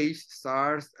first stage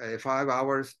starts 5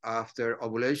 hours after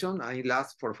ovulation, and it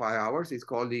lasts for 5 hours. It's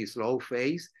called the slow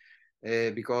phase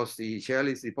because the shell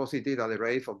is deposited at a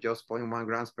rate of just 0.1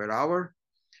 grams per hour.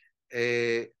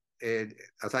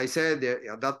 As I said,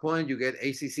 at that point you get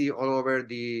ACC all over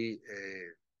the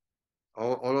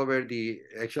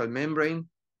Eggshell membrane,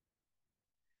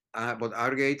 but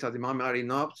aggregates at the mammillary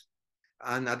knobs.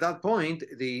 And at that point,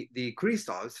 the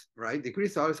crystals, right? The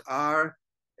crystals are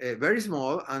very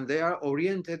small, and they are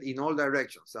oriented in all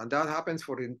directions. And that happens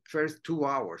for the first 2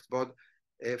 hours. But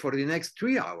for the next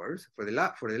 3 hours, for the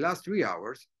last 3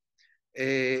 hours,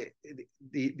 when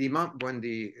the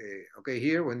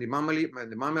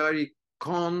mammillary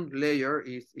cone layer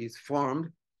is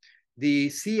formed, the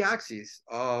z-axis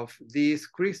of these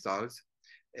crystals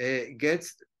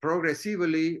gets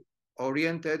progressively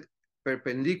oriented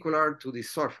perpendicular to the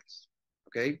surface.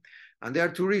 Okay, and there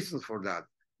are 2 reasons for that.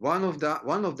 One of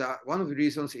the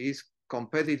reasons is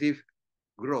competitive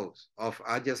growth of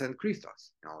adjacent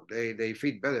crystals. Now they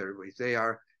fit better if they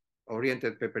are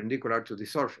oriented perpendicular to the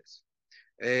surface.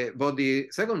 But the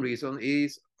second reason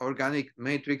is organic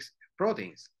matrix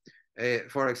proteins.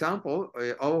 For example,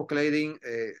 ovocladin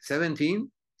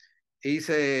 17 is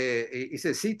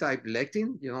a C-type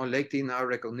lectin. You know, lectin are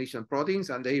recognition proteins,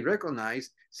 and they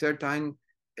recognize certain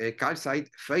calcite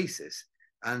phases,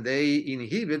 and they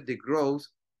inhibit the growth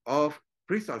of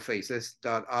crystal phases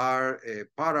that are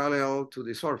parallel to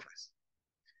the surface.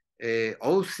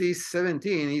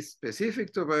 OC17 is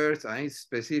specific to birds and is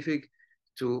specific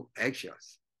to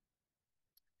eggshells.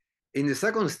 In the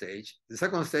second stage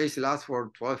lasts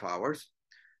for 12 hours,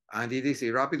 and it is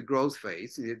a rapid growth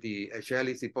phase. The shell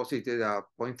is deposited at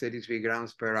 0.33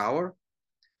 grams per hour.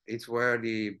 It's where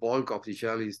the bulk of the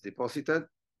shell is deposited.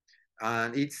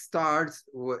 And it starts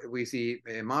with the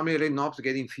mammillary knobs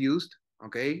getting fused,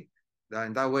 okay?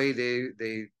 And that way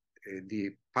the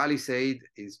palisade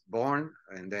is born,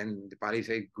 and then the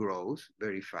palisade grows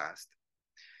very fast.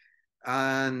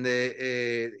 And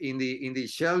in the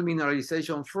shell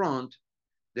mineralization front,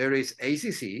 there is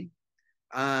ACC,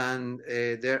 and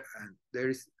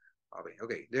there's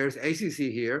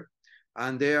ACC here,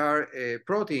 and there are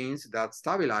proteins that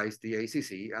stabilize the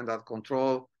ACC and that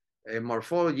control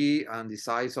morphology and the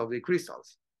size of the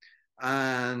crystals.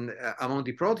 And among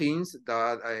the proteins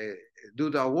that do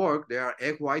that work, there are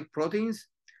egg white proteins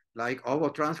like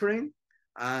ovotransferrin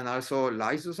and also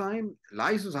lysozyme.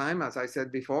 Lysozyme, as I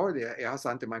said before, it has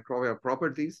antimicrobial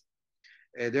properties.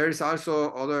 There is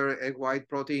also other egg white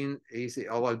protein, is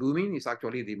ovalbumin. It's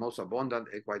actually the most abundant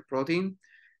egg white protein.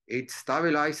 It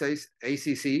stabilizes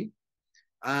ACC,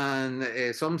 and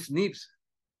some SNPs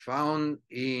found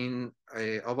in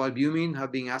ovalbumin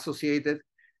have been associated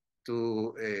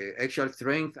to eggshell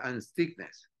strength and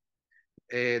thickness.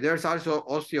 There's also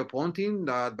osteopontin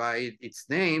that by its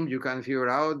name, you can figure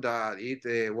out that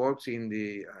it works in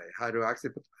the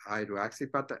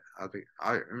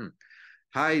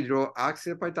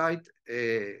hydroxyapatite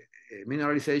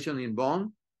mineralization in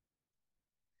bone.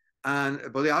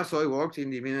 But also it works in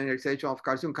the mineralization of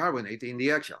calcium carbonate in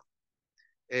the eggshell.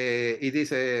 It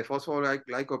is a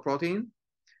phosphoglycoprotein,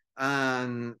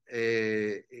 and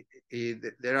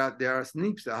there are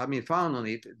SNPs that have been found on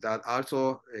it that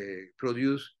also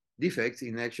produce defects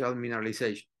in eggshell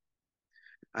mineralization.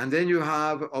 And then you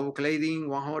have ovocladin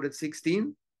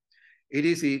 116. It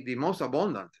is the most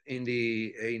abundant in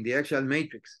the eggshell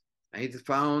matrix, and it is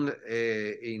found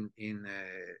in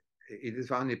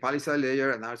the palisade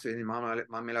layer and also in the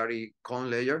mammillary cone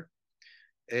layer.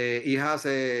 It has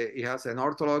an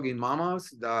ortholog in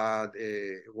mammals that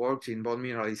works in bone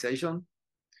mineralization,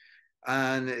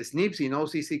 and SNPs in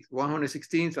OC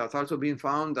 116 has also been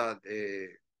found that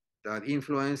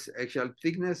influence eggshell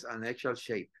thickness and eggshell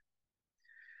shape.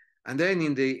 And then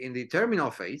in the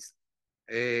terminal phase,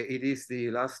 it is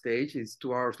the last stage. It's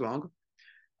 2 hours long,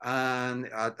 and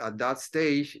at that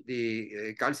stage,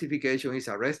 the calcification is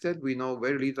arrested. We know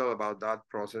very little about that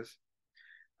process,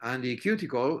 and the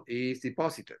cuticle is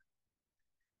deposited.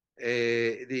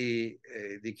 The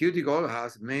cuticle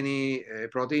has many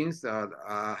proteins that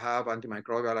have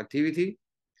antimicrobial activity,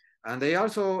 and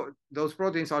those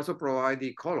proteins also provide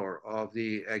the color of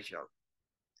the eggshell.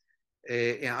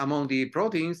 Among the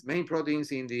main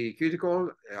proteins in the cuticle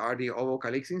are the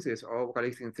ovocalixins. There's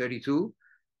ovocalixin 32,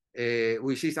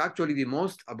 which is actually the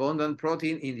most abundant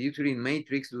protein in the uterine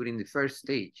matrix during the first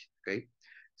stage. Okay,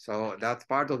 so that's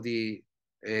part of the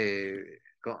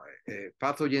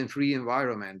pathogen-free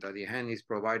environment that the hen is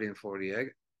providing for the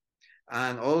egg.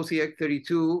 And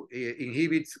OCX32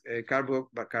 inhibits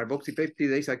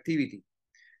carboxypeptidase activity,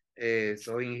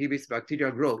 so inhibits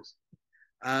bacterial growth.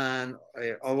 And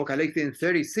ovocalixin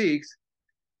 36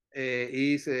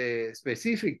 is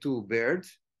specific to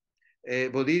birds,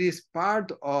 but it is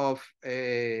part of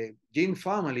a gene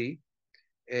family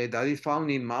that is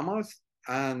found in mammals,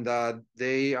 and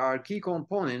they are key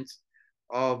components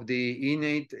of the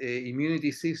innate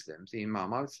immunity systems in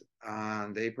mammals,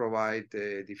 and they provide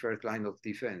the first line of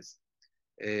defense.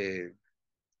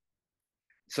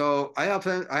 So I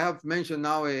have mentioned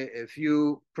now a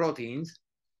few proteins.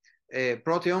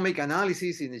 Proteomic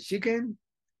analysis in the chicken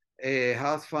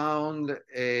has found,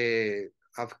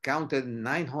 have counted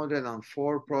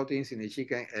 904 proteins in the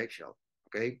chicken eggshell,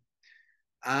 okay?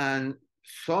 And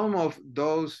some of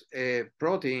those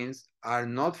proteins are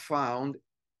not found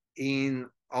in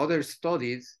other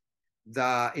studies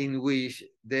in which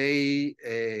they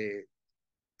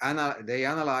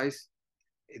analyze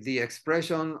the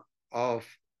expression of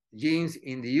genes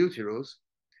in the uterus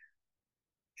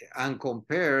and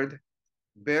compared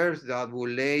birds that will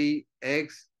lay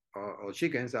eggs or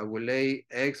chickens that will lay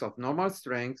eggs of normal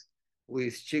strength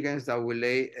with chickens that will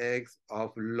lay eggs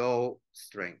of low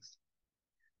strength.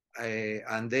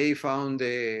 And they found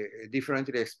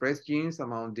differently expressed genes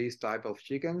among these type of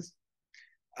chickens.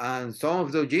 And some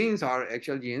of the genes are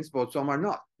eggshell genes, but some are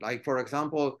not. Like, for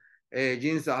example,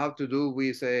 genes that have to do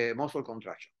with muscle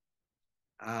contraction.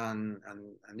 And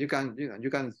you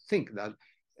can think that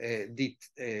the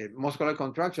muscular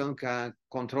contraction can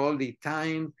control the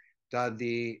time that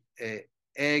the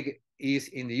egg is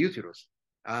in the uterus,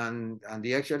 and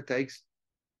the eggshell takes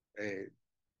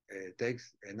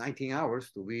 19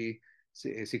 hours to be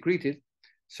secreted.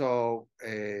 So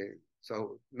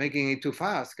making it too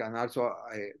fast can also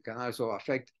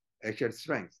affect eggshell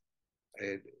strength,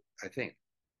 I think.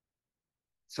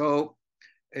 So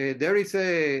there is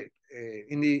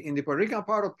in the Puerto Rican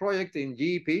Parrot project in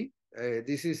GEP.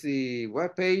 This is the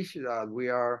webpage that we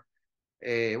are.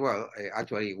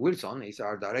 Actually, Wilson is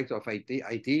our director of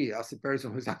IT as the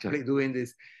person who's actually doing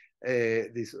this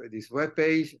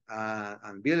webpage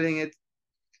and building it.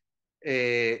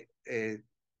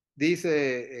 this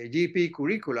GP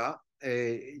curricula,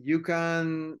 you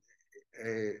can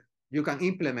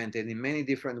implement it in many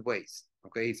different ways.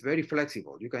 Okay, it's very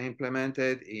flexible. You can implement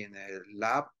it in a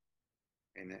lab,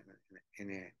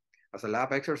 as a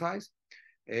lab exercise.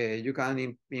 You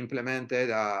can implement it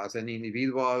as an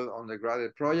individual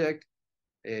undergraduate project.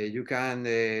 You can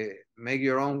make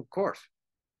your own course.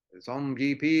 Some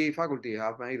GP faculty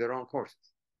have made their own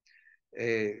courses.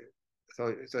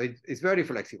 So it's very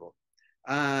flexible.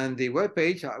 And the web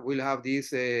page will have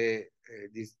these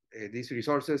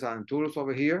resources and tools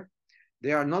over here.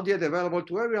 They are not yet available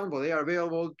to everyone, but they are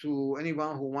available to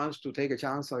anyone who wants to take a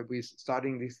chance with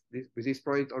starting this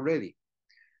project already.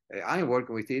 I'm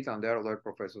working with it, and there are other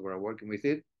professors who are working with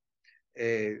it.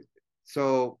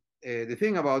 So the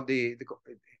thing about the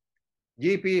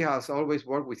GP has always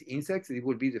worked with insects. It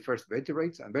would be the first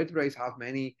vertebrates, and vertebrates have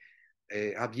many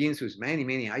have genes with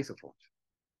many isoforms.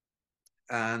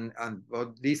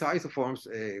 But these isoforms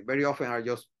very often are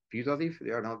just putative.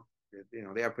 They are not,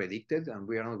 they are predicted, and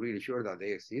we are not really sure that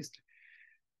they exist.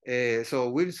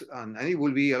 So and it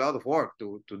will be a lot of work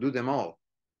to do them all,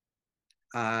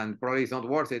 and probably it's not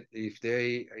worth it if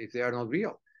they are not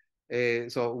real.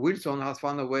 So Wilson has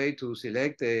found a way to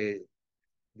select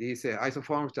these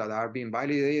isoforms that are being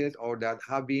validated or that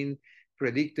have been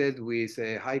predicted with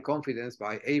high confidence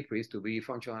by APRIS to be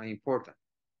functionally important.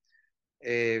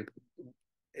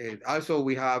 Also,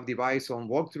 we have devised some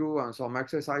walkthrough and some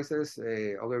exercises,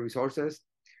 other resources,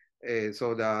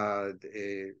 so that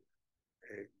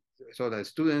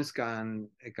students can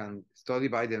study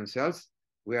by themselves.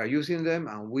 We are using them,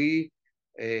 and we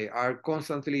are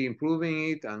constantly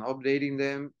improving it and updating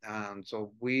them. And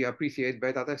so we appreciate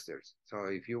beta testers. So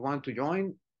if you want to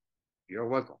join, you're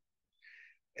welcome.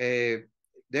 There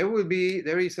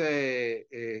is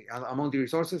among the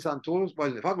resources and tools,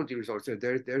 well, the faculty resources,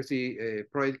 there's the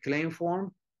project claim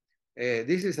form.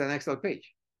 This is an Excel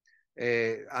page.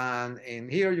 And in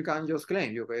here you can just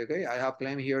claim. Okay, I have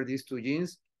claimed here these 2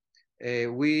 genes.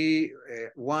 We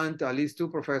want at least 2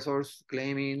 professors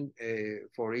claiming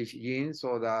for each gene,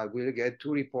 so that we'll get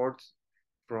 2 reports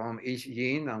from each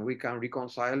gene and we can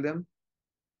reconcile them.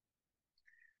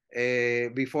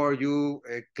 Before you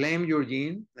claim your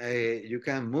gene, you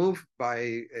can move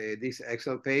by this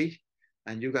Excel page,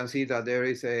 and you can see that there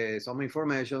is some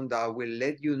information that will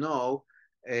let you know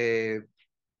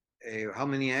how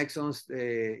many exons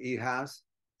it has,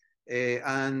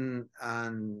 and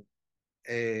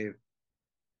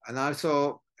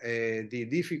also the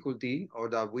difficulty, or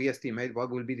that we estimate what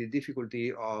will be the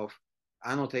difficulty of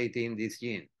annotating this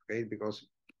gene. Okay, because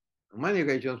on many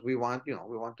occasions we want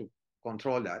to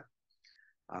control that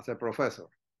as a professor.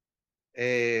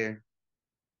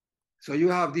 So you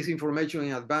have this information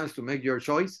in advance to make your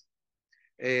choice.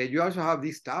 You also have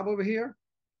this tab over here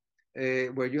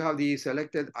where you have the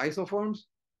selected isoforms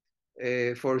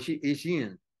for each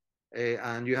gene.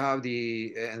 And you have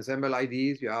the ensemble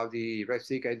IDs, you have the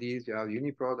RefSeq IDs, you have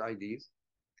UniProt IDs.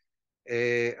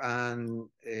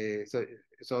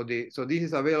 So this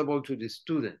is available to the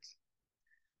students.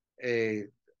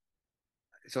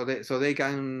 So they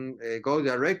can go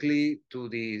directly to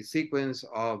the sequence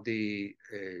of the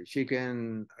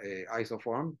chicken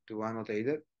isoform to annotate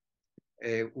it.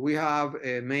 We have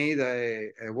made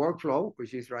a workflow,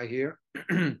 which is right here.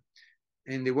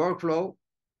 In the workflow,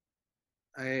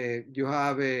 you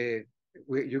have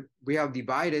we have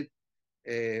divided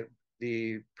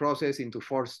the process into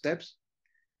 4 steps.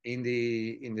 In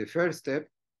the first step,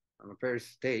 on the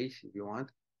first stage, if you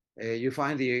want, you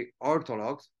find the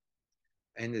orthologs.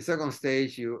 In the second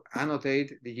stage, you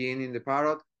annotate the gene in the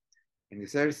parrot. In the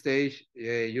third stage,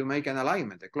 you make an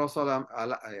alignment, a close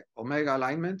omega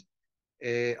alignment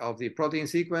of the protein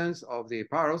sequence of the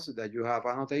parrots that you have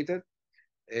annotated.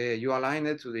 You align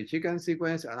it to the chicken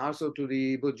sequence and also to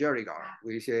the budgerigar,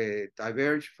 which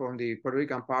diverged from the Puerto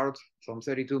Rican parrot some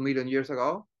 32 million years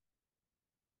ago.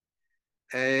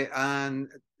 And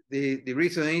the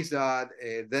reason is that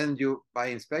then you, by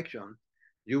inspection,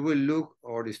 you will look,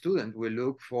 or the student will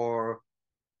look for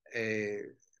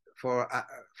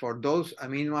those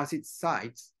amino acid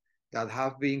sites that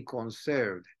have been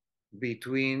conserved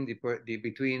between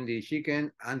the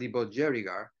chicken and the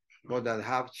budgerigar, but that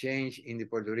have changed in the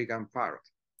Puerto Rican parrot.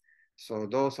 So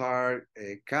those are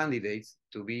candidates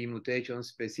to be mutations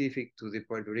specific to the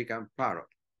Puerto Rican parrot.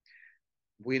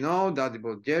 We know that the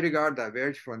budgerigar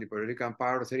diverged from the Puerto Rican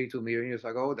parrot 32 million years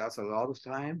ago. That's a lot of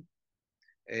time.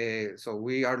 So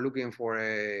we are looking for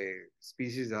a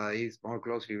species that is more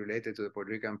closely related to the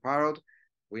Puerto Rican parrot.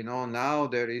 We know now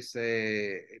there is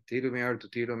a telomere to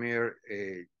telomere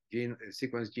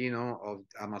sequence genome of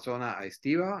Amazona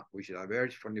aestiva, which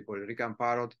diverged from the Puerto Rican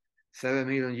parrot 7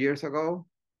 million years ago.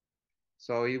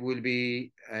 So it will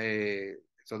be,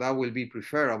 so that will be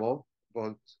preferable,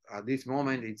 but at this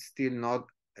moment, it's still not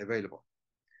available.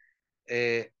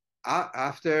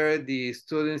 After the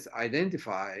students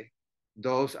identify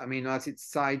those amino acid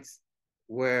sites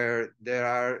where there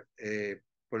are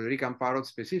Puerto Rican parrot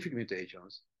specific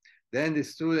mutations, then the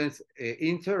students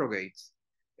interrogate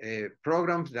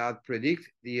programs that predict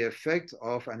the effect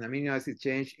of an amino acid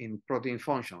change in protein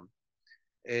function.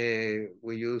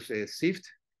 We use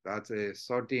SIFT, that's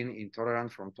sorting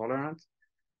intolerant from tolerant,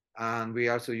 and we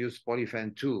also use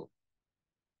polyphen 2.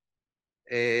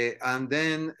 And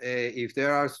then if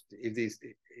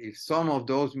some of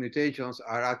those mutations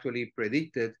are actually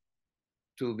predicted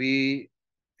to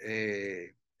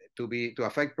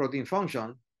affect protein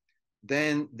function,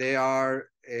 then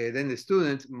then the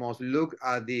students must look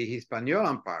at the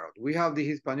Hispaniolan parrot. We have the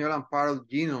Hispaniolan parrot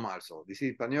genome also. This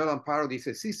Hispaniolan parrot is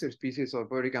a sister species of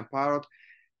Puerto Rican parrot.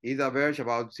 It diverged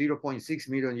about 0.6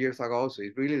 million years ago, so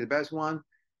it's really the best one.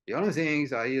 The only thing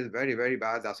is that it is very, very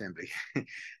bad assembly.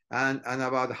 and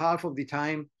about half of the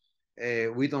time,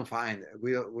 we don't find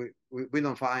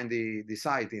the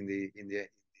site in the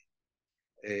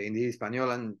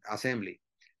Hispaniolan assembly.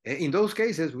 In those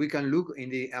cases, we can look in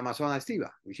the Amazon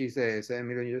estiva, which is 7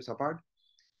 million years apart,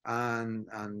 and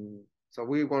so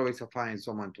we always find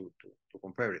someone to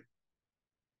compare it.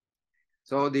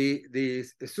 So the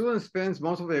student spends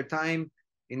most of their time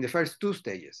in the first two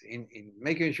stages, in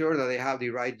making sure that they have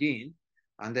the right gene,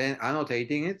 and then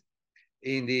annotating it.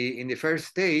 In the first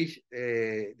stage,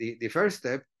 the first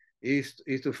step is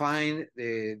to find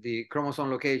the chromosome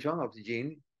location of the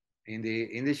gene in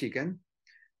the chicken,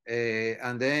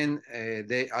 and then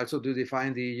they also do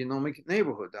define the genomic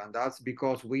neighborhood, and that's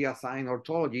because we assign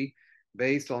orthology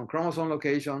based on chromosome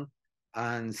location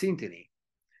and synteny.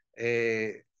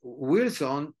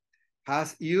 Wilson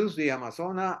has used the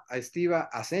Amazona estiva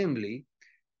assembly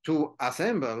to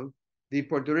assemble the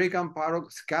Puerto Rican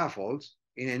parrot scaffolds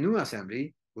in a new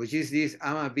assembly, which is this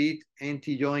AMABIT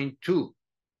anti-joint 2.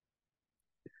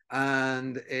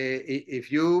 And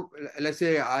if you, let's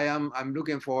say I'm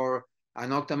looking for an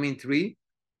octamine 3,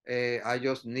 I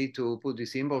just need to put the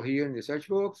symbol here in the search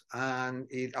box, and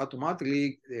it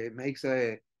automatically makes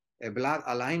a blood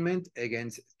alignment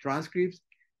against transcripts.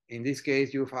 In this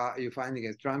case, you find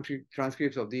against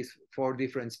transcripts of these 4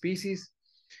 different species.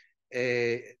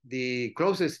 The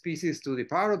closest species to the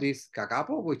parrot is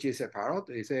Cacapo, which is a parrot.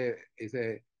 It's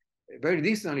a very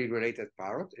distantly related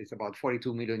parrot. It's about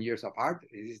 42 million years apart.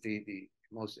 It is the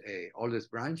most oldest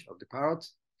branch of the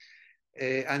parrots.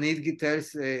 And it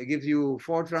gives you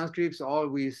 4 transcripts,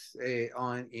 always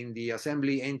in the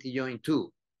assembly anti-joint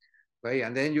 2. Okay?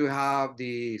 And then you have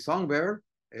the songbird,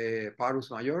 Parus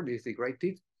major, this is the great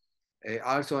teeth,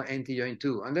 also anti-joint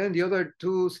 2. And then the other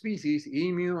 2 species,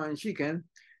 emu and chicken,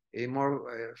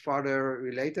 more further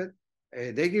related,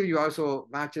 they give you also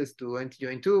matches to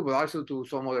anti-joint 2, but also to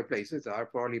some other places that are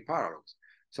probably parallels.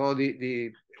 So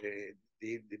there's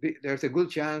a good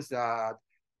chance that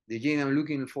the gene I'm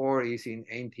looking for is in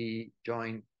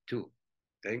anti-joint 2.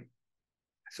 Okay,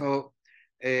 so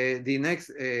the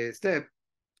next step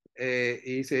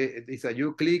is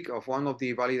you click of one of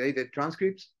the validated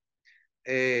transcripts.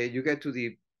 You get to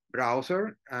the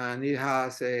browser, and it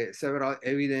has several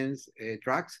evidence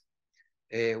tracks.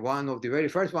 One of the very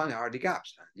first one are the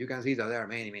gaps. You can see that there are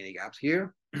many gaps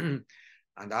here. And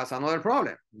that's another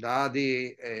problem, that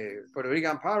the Puerto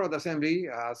Rican parrot assembly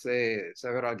has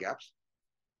several gaps.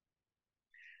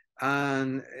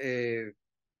 And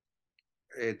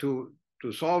to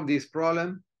solve this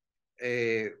problem,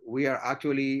 we are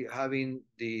actually having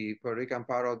the Puerto Rican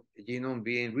parrot genome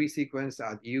being resequenced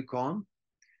at UConn.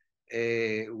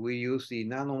 We use the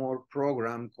nanomore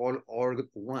program called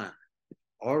ORG1.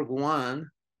 ORG1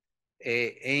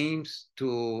 aims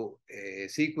to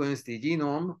sequence the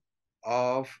genome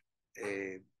of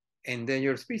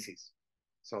endangered species.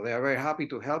 So they are very happy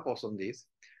to help us on this.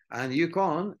 And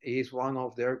UConn is one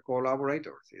of their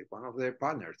collaborators, one of their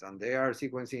partners, and they are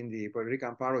sequencing the Puerto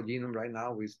Rican parrot genome right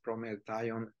now with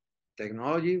promethean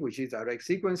technology, which is direct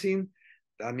sequencing.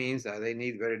 That means that they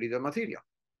need very little material.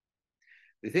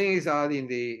 The thing is that in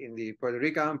the Puerto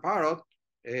Rican parrot,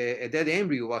 a dead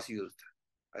embryo was used.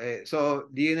 So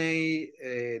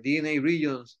DNA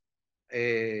regions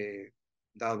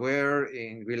that were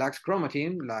in relaxed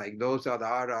chromatin, like those that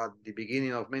are at the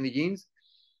beginning of many genes,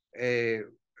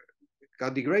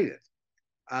 got degraded.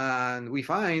 And we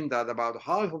find that about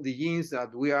half of the genes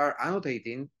that we are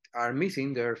annotating are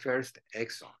missing their first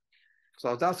exon.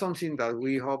 So that's something that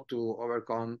we hope to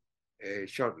overcome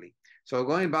shortly. So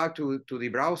going back to the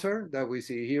browser that we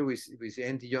see here with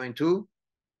anti-joint 2,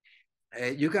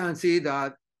 you can see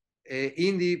that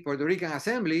in the Puerto Rican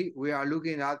assembly, we are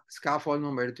looking at scaffold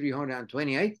number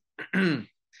 328.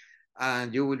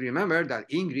 And you will remember that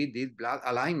Ingrid did blood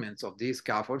alignments of these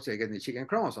scaffolds against the chicken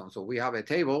chromosome. So we have a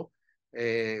table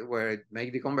where it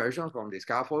make the conversion from the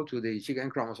scaffold to the chicken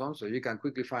chromosome. So you can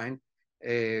quickly find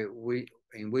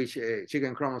in which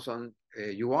chicken chromosome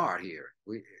you are here,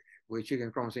 which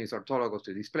chicken chromosome is orthologous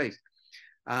to this place.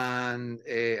 And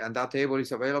that table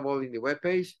is available in the web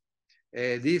page.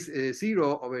 This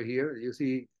zero over here, you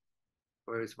see,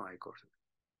 where is my cursor?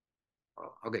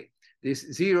 Oh, okay, this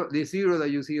zero that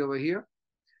you see over here,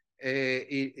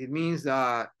 it means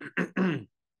that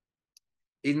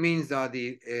it means that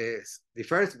the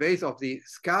first base of the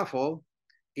scaffold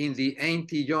in the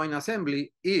anti-joint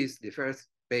assembly is the first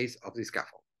base of the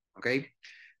scaffold. Okay,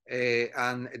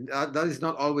 and that is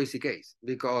not always the case,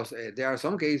 because there are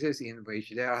some cases in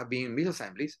which there have been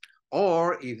misassemblies,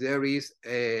 or if there is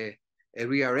a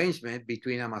rearrangement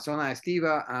between Amazona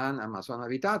estiva and Amazona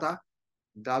vittata,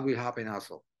 that will happen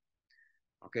also.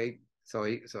 Okay, so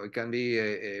it can be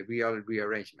a real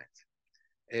rearrangement.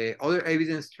 Other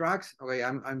evidence tracks. Okay,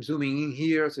 I'm zooming in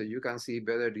here so you can see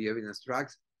better the evidence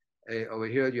tracks. Over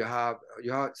here you have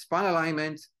span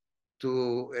alignments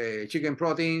to chicken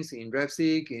proteins in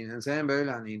RevSeq, in Ensemble,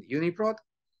 and in UniProt.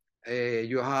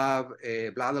 You have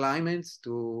blood alignments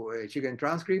to chicken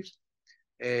transcripts.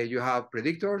 You have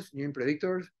predictors, gene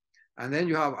predictors, and then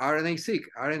you have RNA-seq.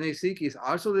 RNA-seq is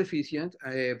also deficient,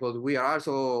 but we are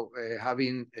also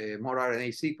having more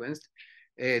RNA sequenced.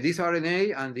 This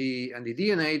RNA and the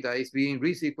DNA that is being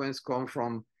resequenced come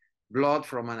from blood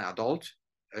from an adult,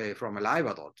 from a live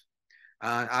adult,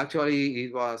 and actually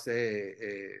it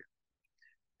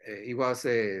was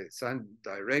sent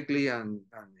directly, and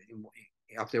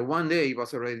after 1 day it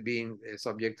was already being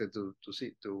subjected to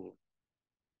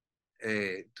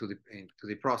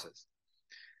the process.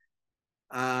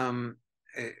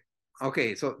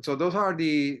 Okay, so those are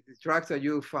the tracks that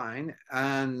you find,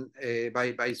 and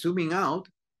by zooming out,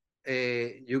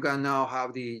 you can now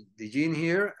have the gene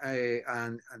here,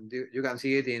 and you can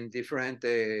see it in different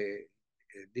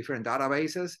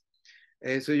databases.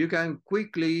 So you can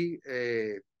quickly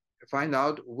find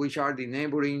out which are the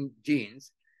neighboring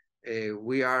genes.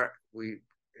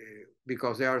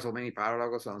 Because there are so many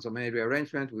paralogous and so many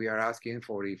rearrangements, we are asking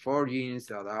for the 4 genes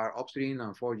that are upstream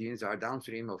and 4 genes that are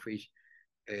downstream of each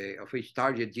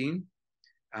target gene.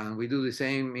 And we do the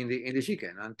same in the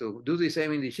chicken. And to do the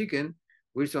same in the chicken,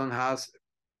 Wilson has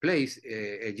placed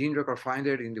a gene record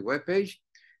finder in the web page.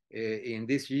 In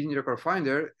this gene record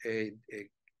finder,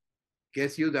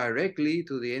 gets you directly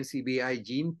to the NCBI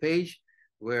gene page,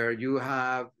 where you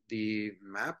have the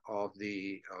map of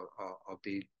the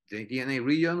DNA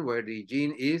region where the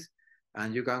gene is,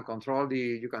 and you can control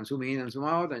you can zoom in and zoom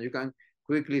out, and you can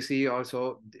quickly see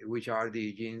also which are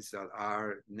the genes that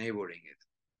are neighboring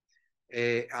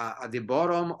it. At the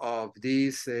bottom of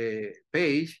this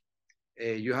page,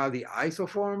 you have the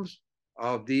isoforms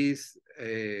of this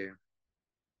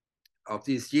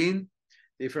gene,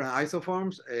 different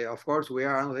isoforms. Of course, we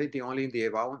are annotating only the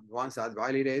ones that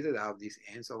validated. I have these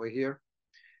ends over here.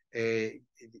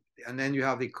 And then you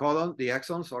have the codon, the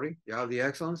exons, sorry, you have the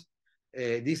exons.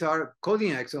 These are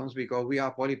coding exons because we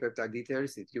have polypeptide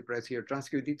details. If you press here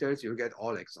transcript details, you get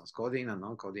all exons, coding and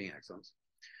non-coding exons.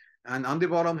 And on the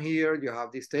bottom here, you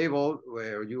have this table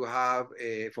where you have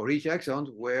for each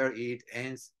exon where it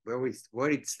ends, where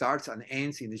it starts and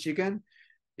ends in the chicken.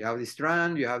 You have the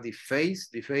strand, you have the phase.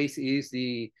 The phase is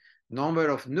the number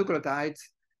of nucleotides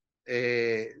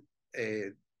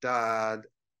that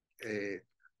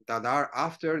are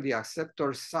after the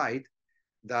acceptor site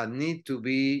that need to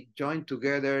be joined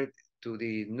together to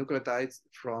the nucleotides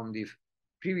from the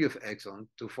previous exon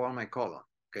to form a colon,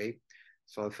 okay?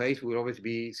 So phase will always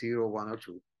be 0, 1, or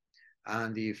 2.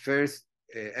 And the first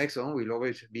exon will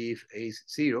always be phase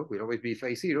 0, will always be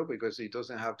phase 0 because it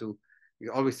doesn't have to,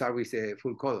 you always start with a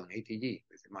full colon, ATG,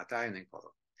 with the methionine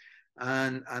colon.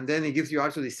 And then it gives you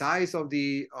also the size of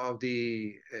the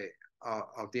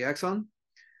exon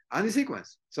and the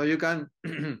sequence. So you can,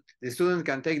 the student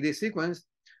can take this sequence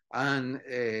and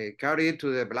carry it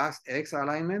to the BLAST-X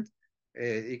alignment.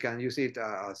 You can use it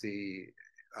as the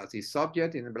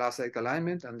subject in the BLAST-X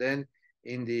alignment, and then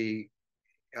in the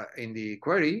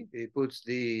query, it puts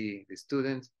the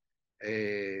student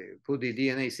put the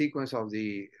DNA sequence of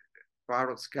the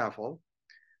parrot scaffold,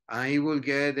 and he will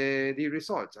get the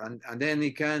results, and then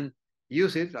he can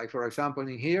use it, like for example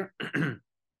in here.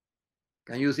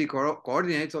 Can use the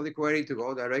coordinates of the query to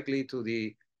go directly to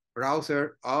the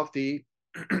browser of the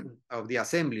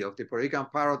assembly, of the Puerto Rican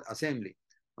parrot assembly.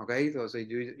 Okay, so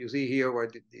you see here where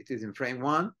it is in frame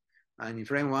 1, And in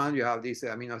frame 1, you have this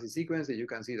amino acid sequence that you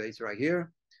can see that it's right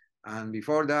here. And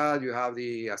before that, you have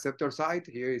the acceptor site.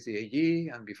 Here is the AG.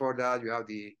 And before that, you have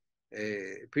the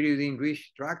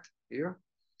pyridine-rich tract here.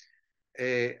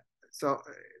 In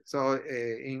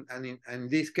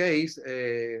this case,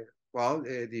 the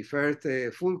first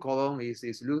full column is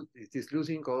this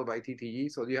leucine called by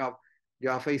TTG. So you have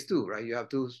phase 2, right? You have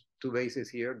two bases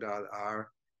here that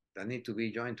need to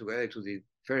be joined together to the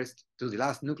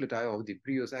last nucleotide of the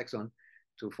previous exon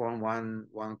to form one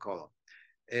column.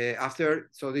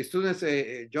 So the students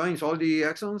joins all the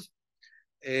exons,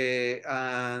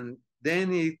 and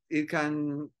then it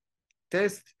can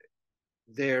test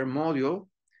their module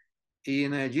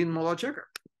in a gene model checker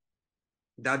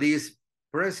that is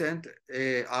present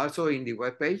also in the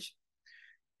web page.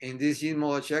 In this gene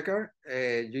model checker,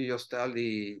 you just tell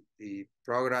the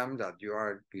program that you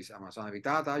are with Amazon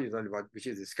Habitata, you tell which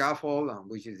is the scaffold and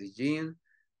which is the gene.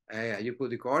 You put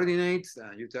the coordinates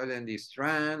and you tell them the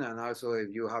strand and also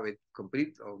if you have it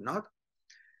complete or not.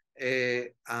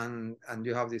 And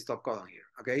you have the stop codon here,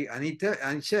 okay? And it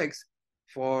checks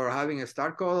for having a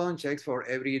start codon, checks for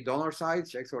every donor site,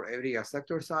 checks for every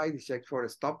acceptor site, checks for a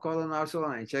stop codon also,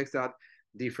 and it checks that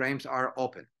the frames are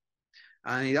open.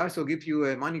 And it also gives you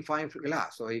a magnifying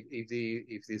glass. So if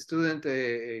the student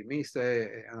missed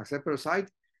an acceptor site,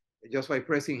 just by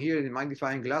pressing here, the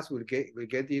magnifying glass will get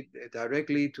it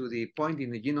directly to the point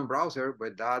in the genome browser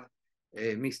where that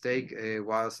mistake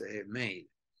was made.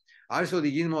 Also,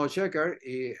 the gene model checker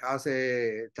has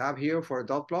a tab here for a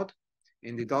dot plot.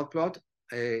 In the dot plot,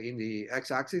 in the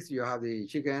x-axis, you have the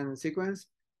chicken sequence.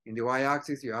 In the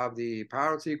y-axis, you have the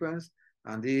parrot sequence.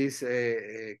 And this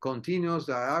continuous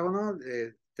diagonal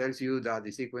tells you that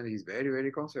the sequence is very,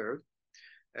 very conserved.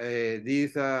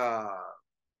 These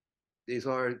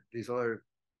other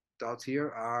dots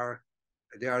here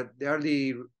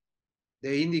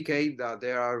they indicate that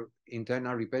there are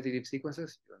internal repetitive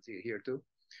sequences. You can see it here too.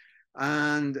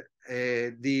 And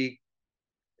the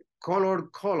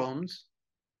colored columns,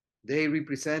 they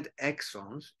represent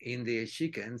exons in the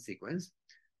chicken sequence,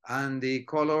 and the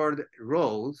colored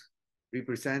rows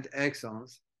represent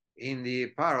exons in the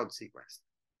parrot sequence.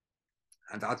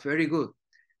 And that's very good,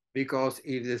 because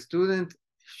if the student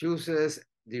chooses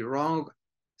the wrong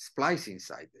splicing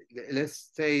site, let's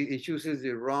say it chooses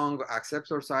the wrong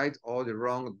acceptor site or the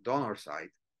wrong donor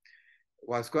site,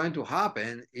 what's going to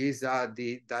happen is that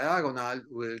the diagonal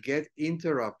will get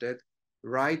interrupted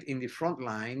right in the front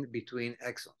line between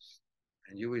exons.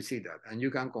 And you will see that. And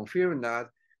you can confirm that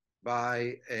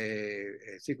by a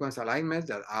sequence alignment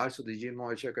that also the gene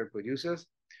model checker produces.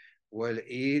 Well,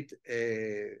 it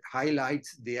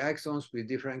highlights the exons with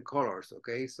different colors,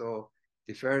 okay? So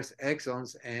the first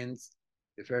exon ends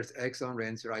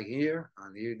right here,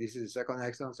 and here this is the second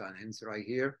exon and ends right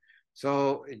here.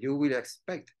 So you will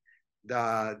expect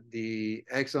that the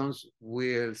exons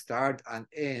will start and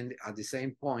end at the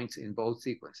same points in both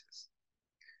sequences.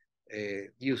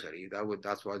 Usually,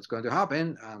 that's what's going to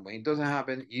happen. And when it doesn't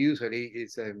happen, usually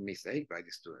it's a mistake by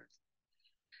the student.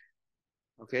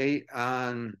 Okay,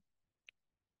 and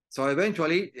so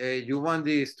eventually you want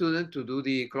the student to do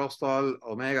the crosstalk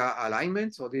omega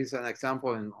alignment. So this is an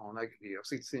example on the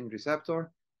oxytocin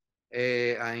receptor.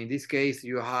 And in this case,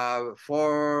 you have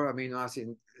 4 amino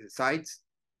acid sites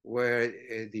where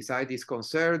the site is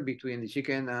conserved between the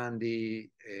chicken and the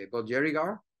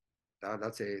Budgerigar.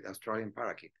 That's an Australian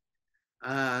parakeet.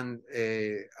 And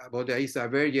but there is a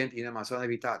variant in Amazon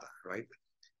Habitata, right?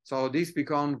 So these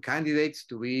become candidates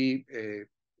to be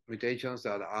mutations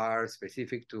that are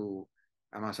specific to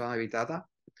Amazon Habitata.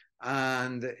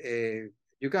 And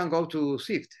you can go to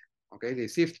SIFT, okay? The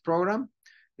SIFT program.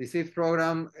 The SIFT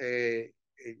program,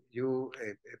 you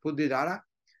put the data,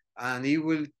 and it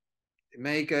will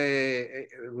make an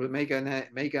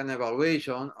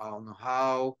evaluation on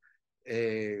how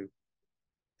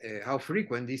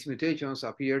frequent these mutations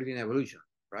appeared in evolution,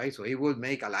 right? So it will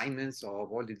make alignments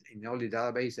of in all the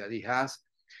database that it has.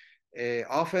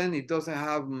 Often it doesn't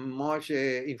have much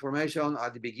information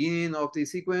at the beginning of the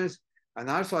sequence, and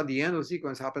also at the end of the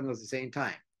sequence happens at the same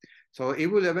time. So it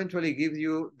will eventually give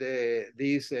you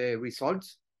these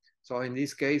results. So in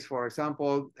this case, for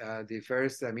example, the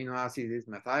first amino acid is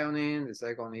methionine, the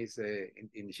second is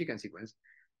in the chicken sequence,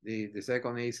 the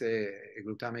second is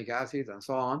glutamic acid, and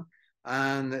so on.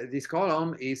 And this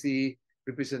column is the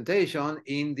representation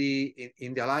in the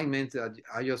alignment that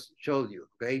I just showed you.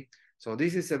 Okay, so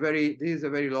this is a very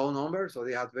low number, so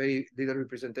they have very little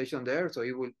representation there. So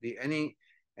it will be any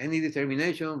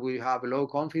determination will have low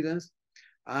confidence,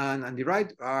 and on the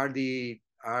right are the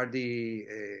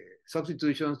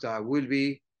substitutions that will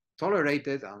be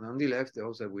tolerated, and on the left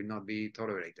those that will not be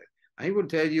tolerated. And it will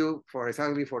tell you for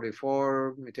the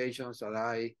 4 mutations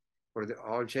that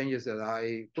all changes that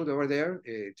I put over there.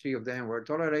 3 of them were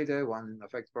tolerated, 1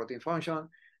 affects protein function,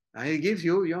 and it gives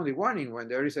you the warning when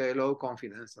there is a low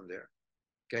confidence on there.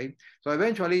 Okay, so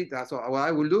eventually that's what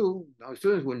I will do. Now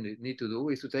students will need to do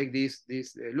is to take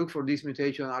look for this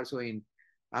mutation also in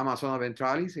Amazona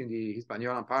ventralis, in the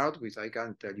Hispaniola parrot, which I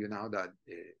can tell you now that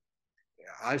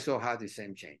also has the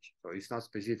same change. So it's not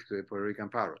specific to the Puerto Rican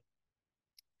parrot.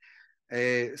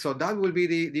 So that will be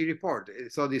the report.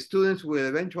 So the students will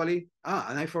eventually,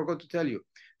 and I forgot to tell you,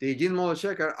 the gene model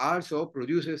checker also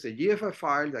produces a GFF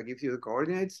file that gives you the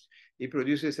coordinates. It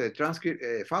produces a transcript,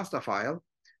 a FASTA file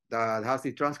that has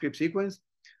the transcript sequence,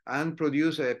 and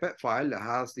produce a PEP file that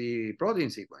has the protein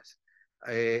sequence.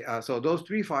 So those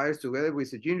 3 files together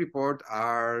with the gene report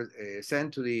are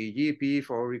sent to the GEP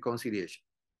for reconciliation.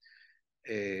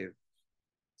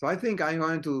 So I think I'm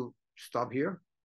going to stop here.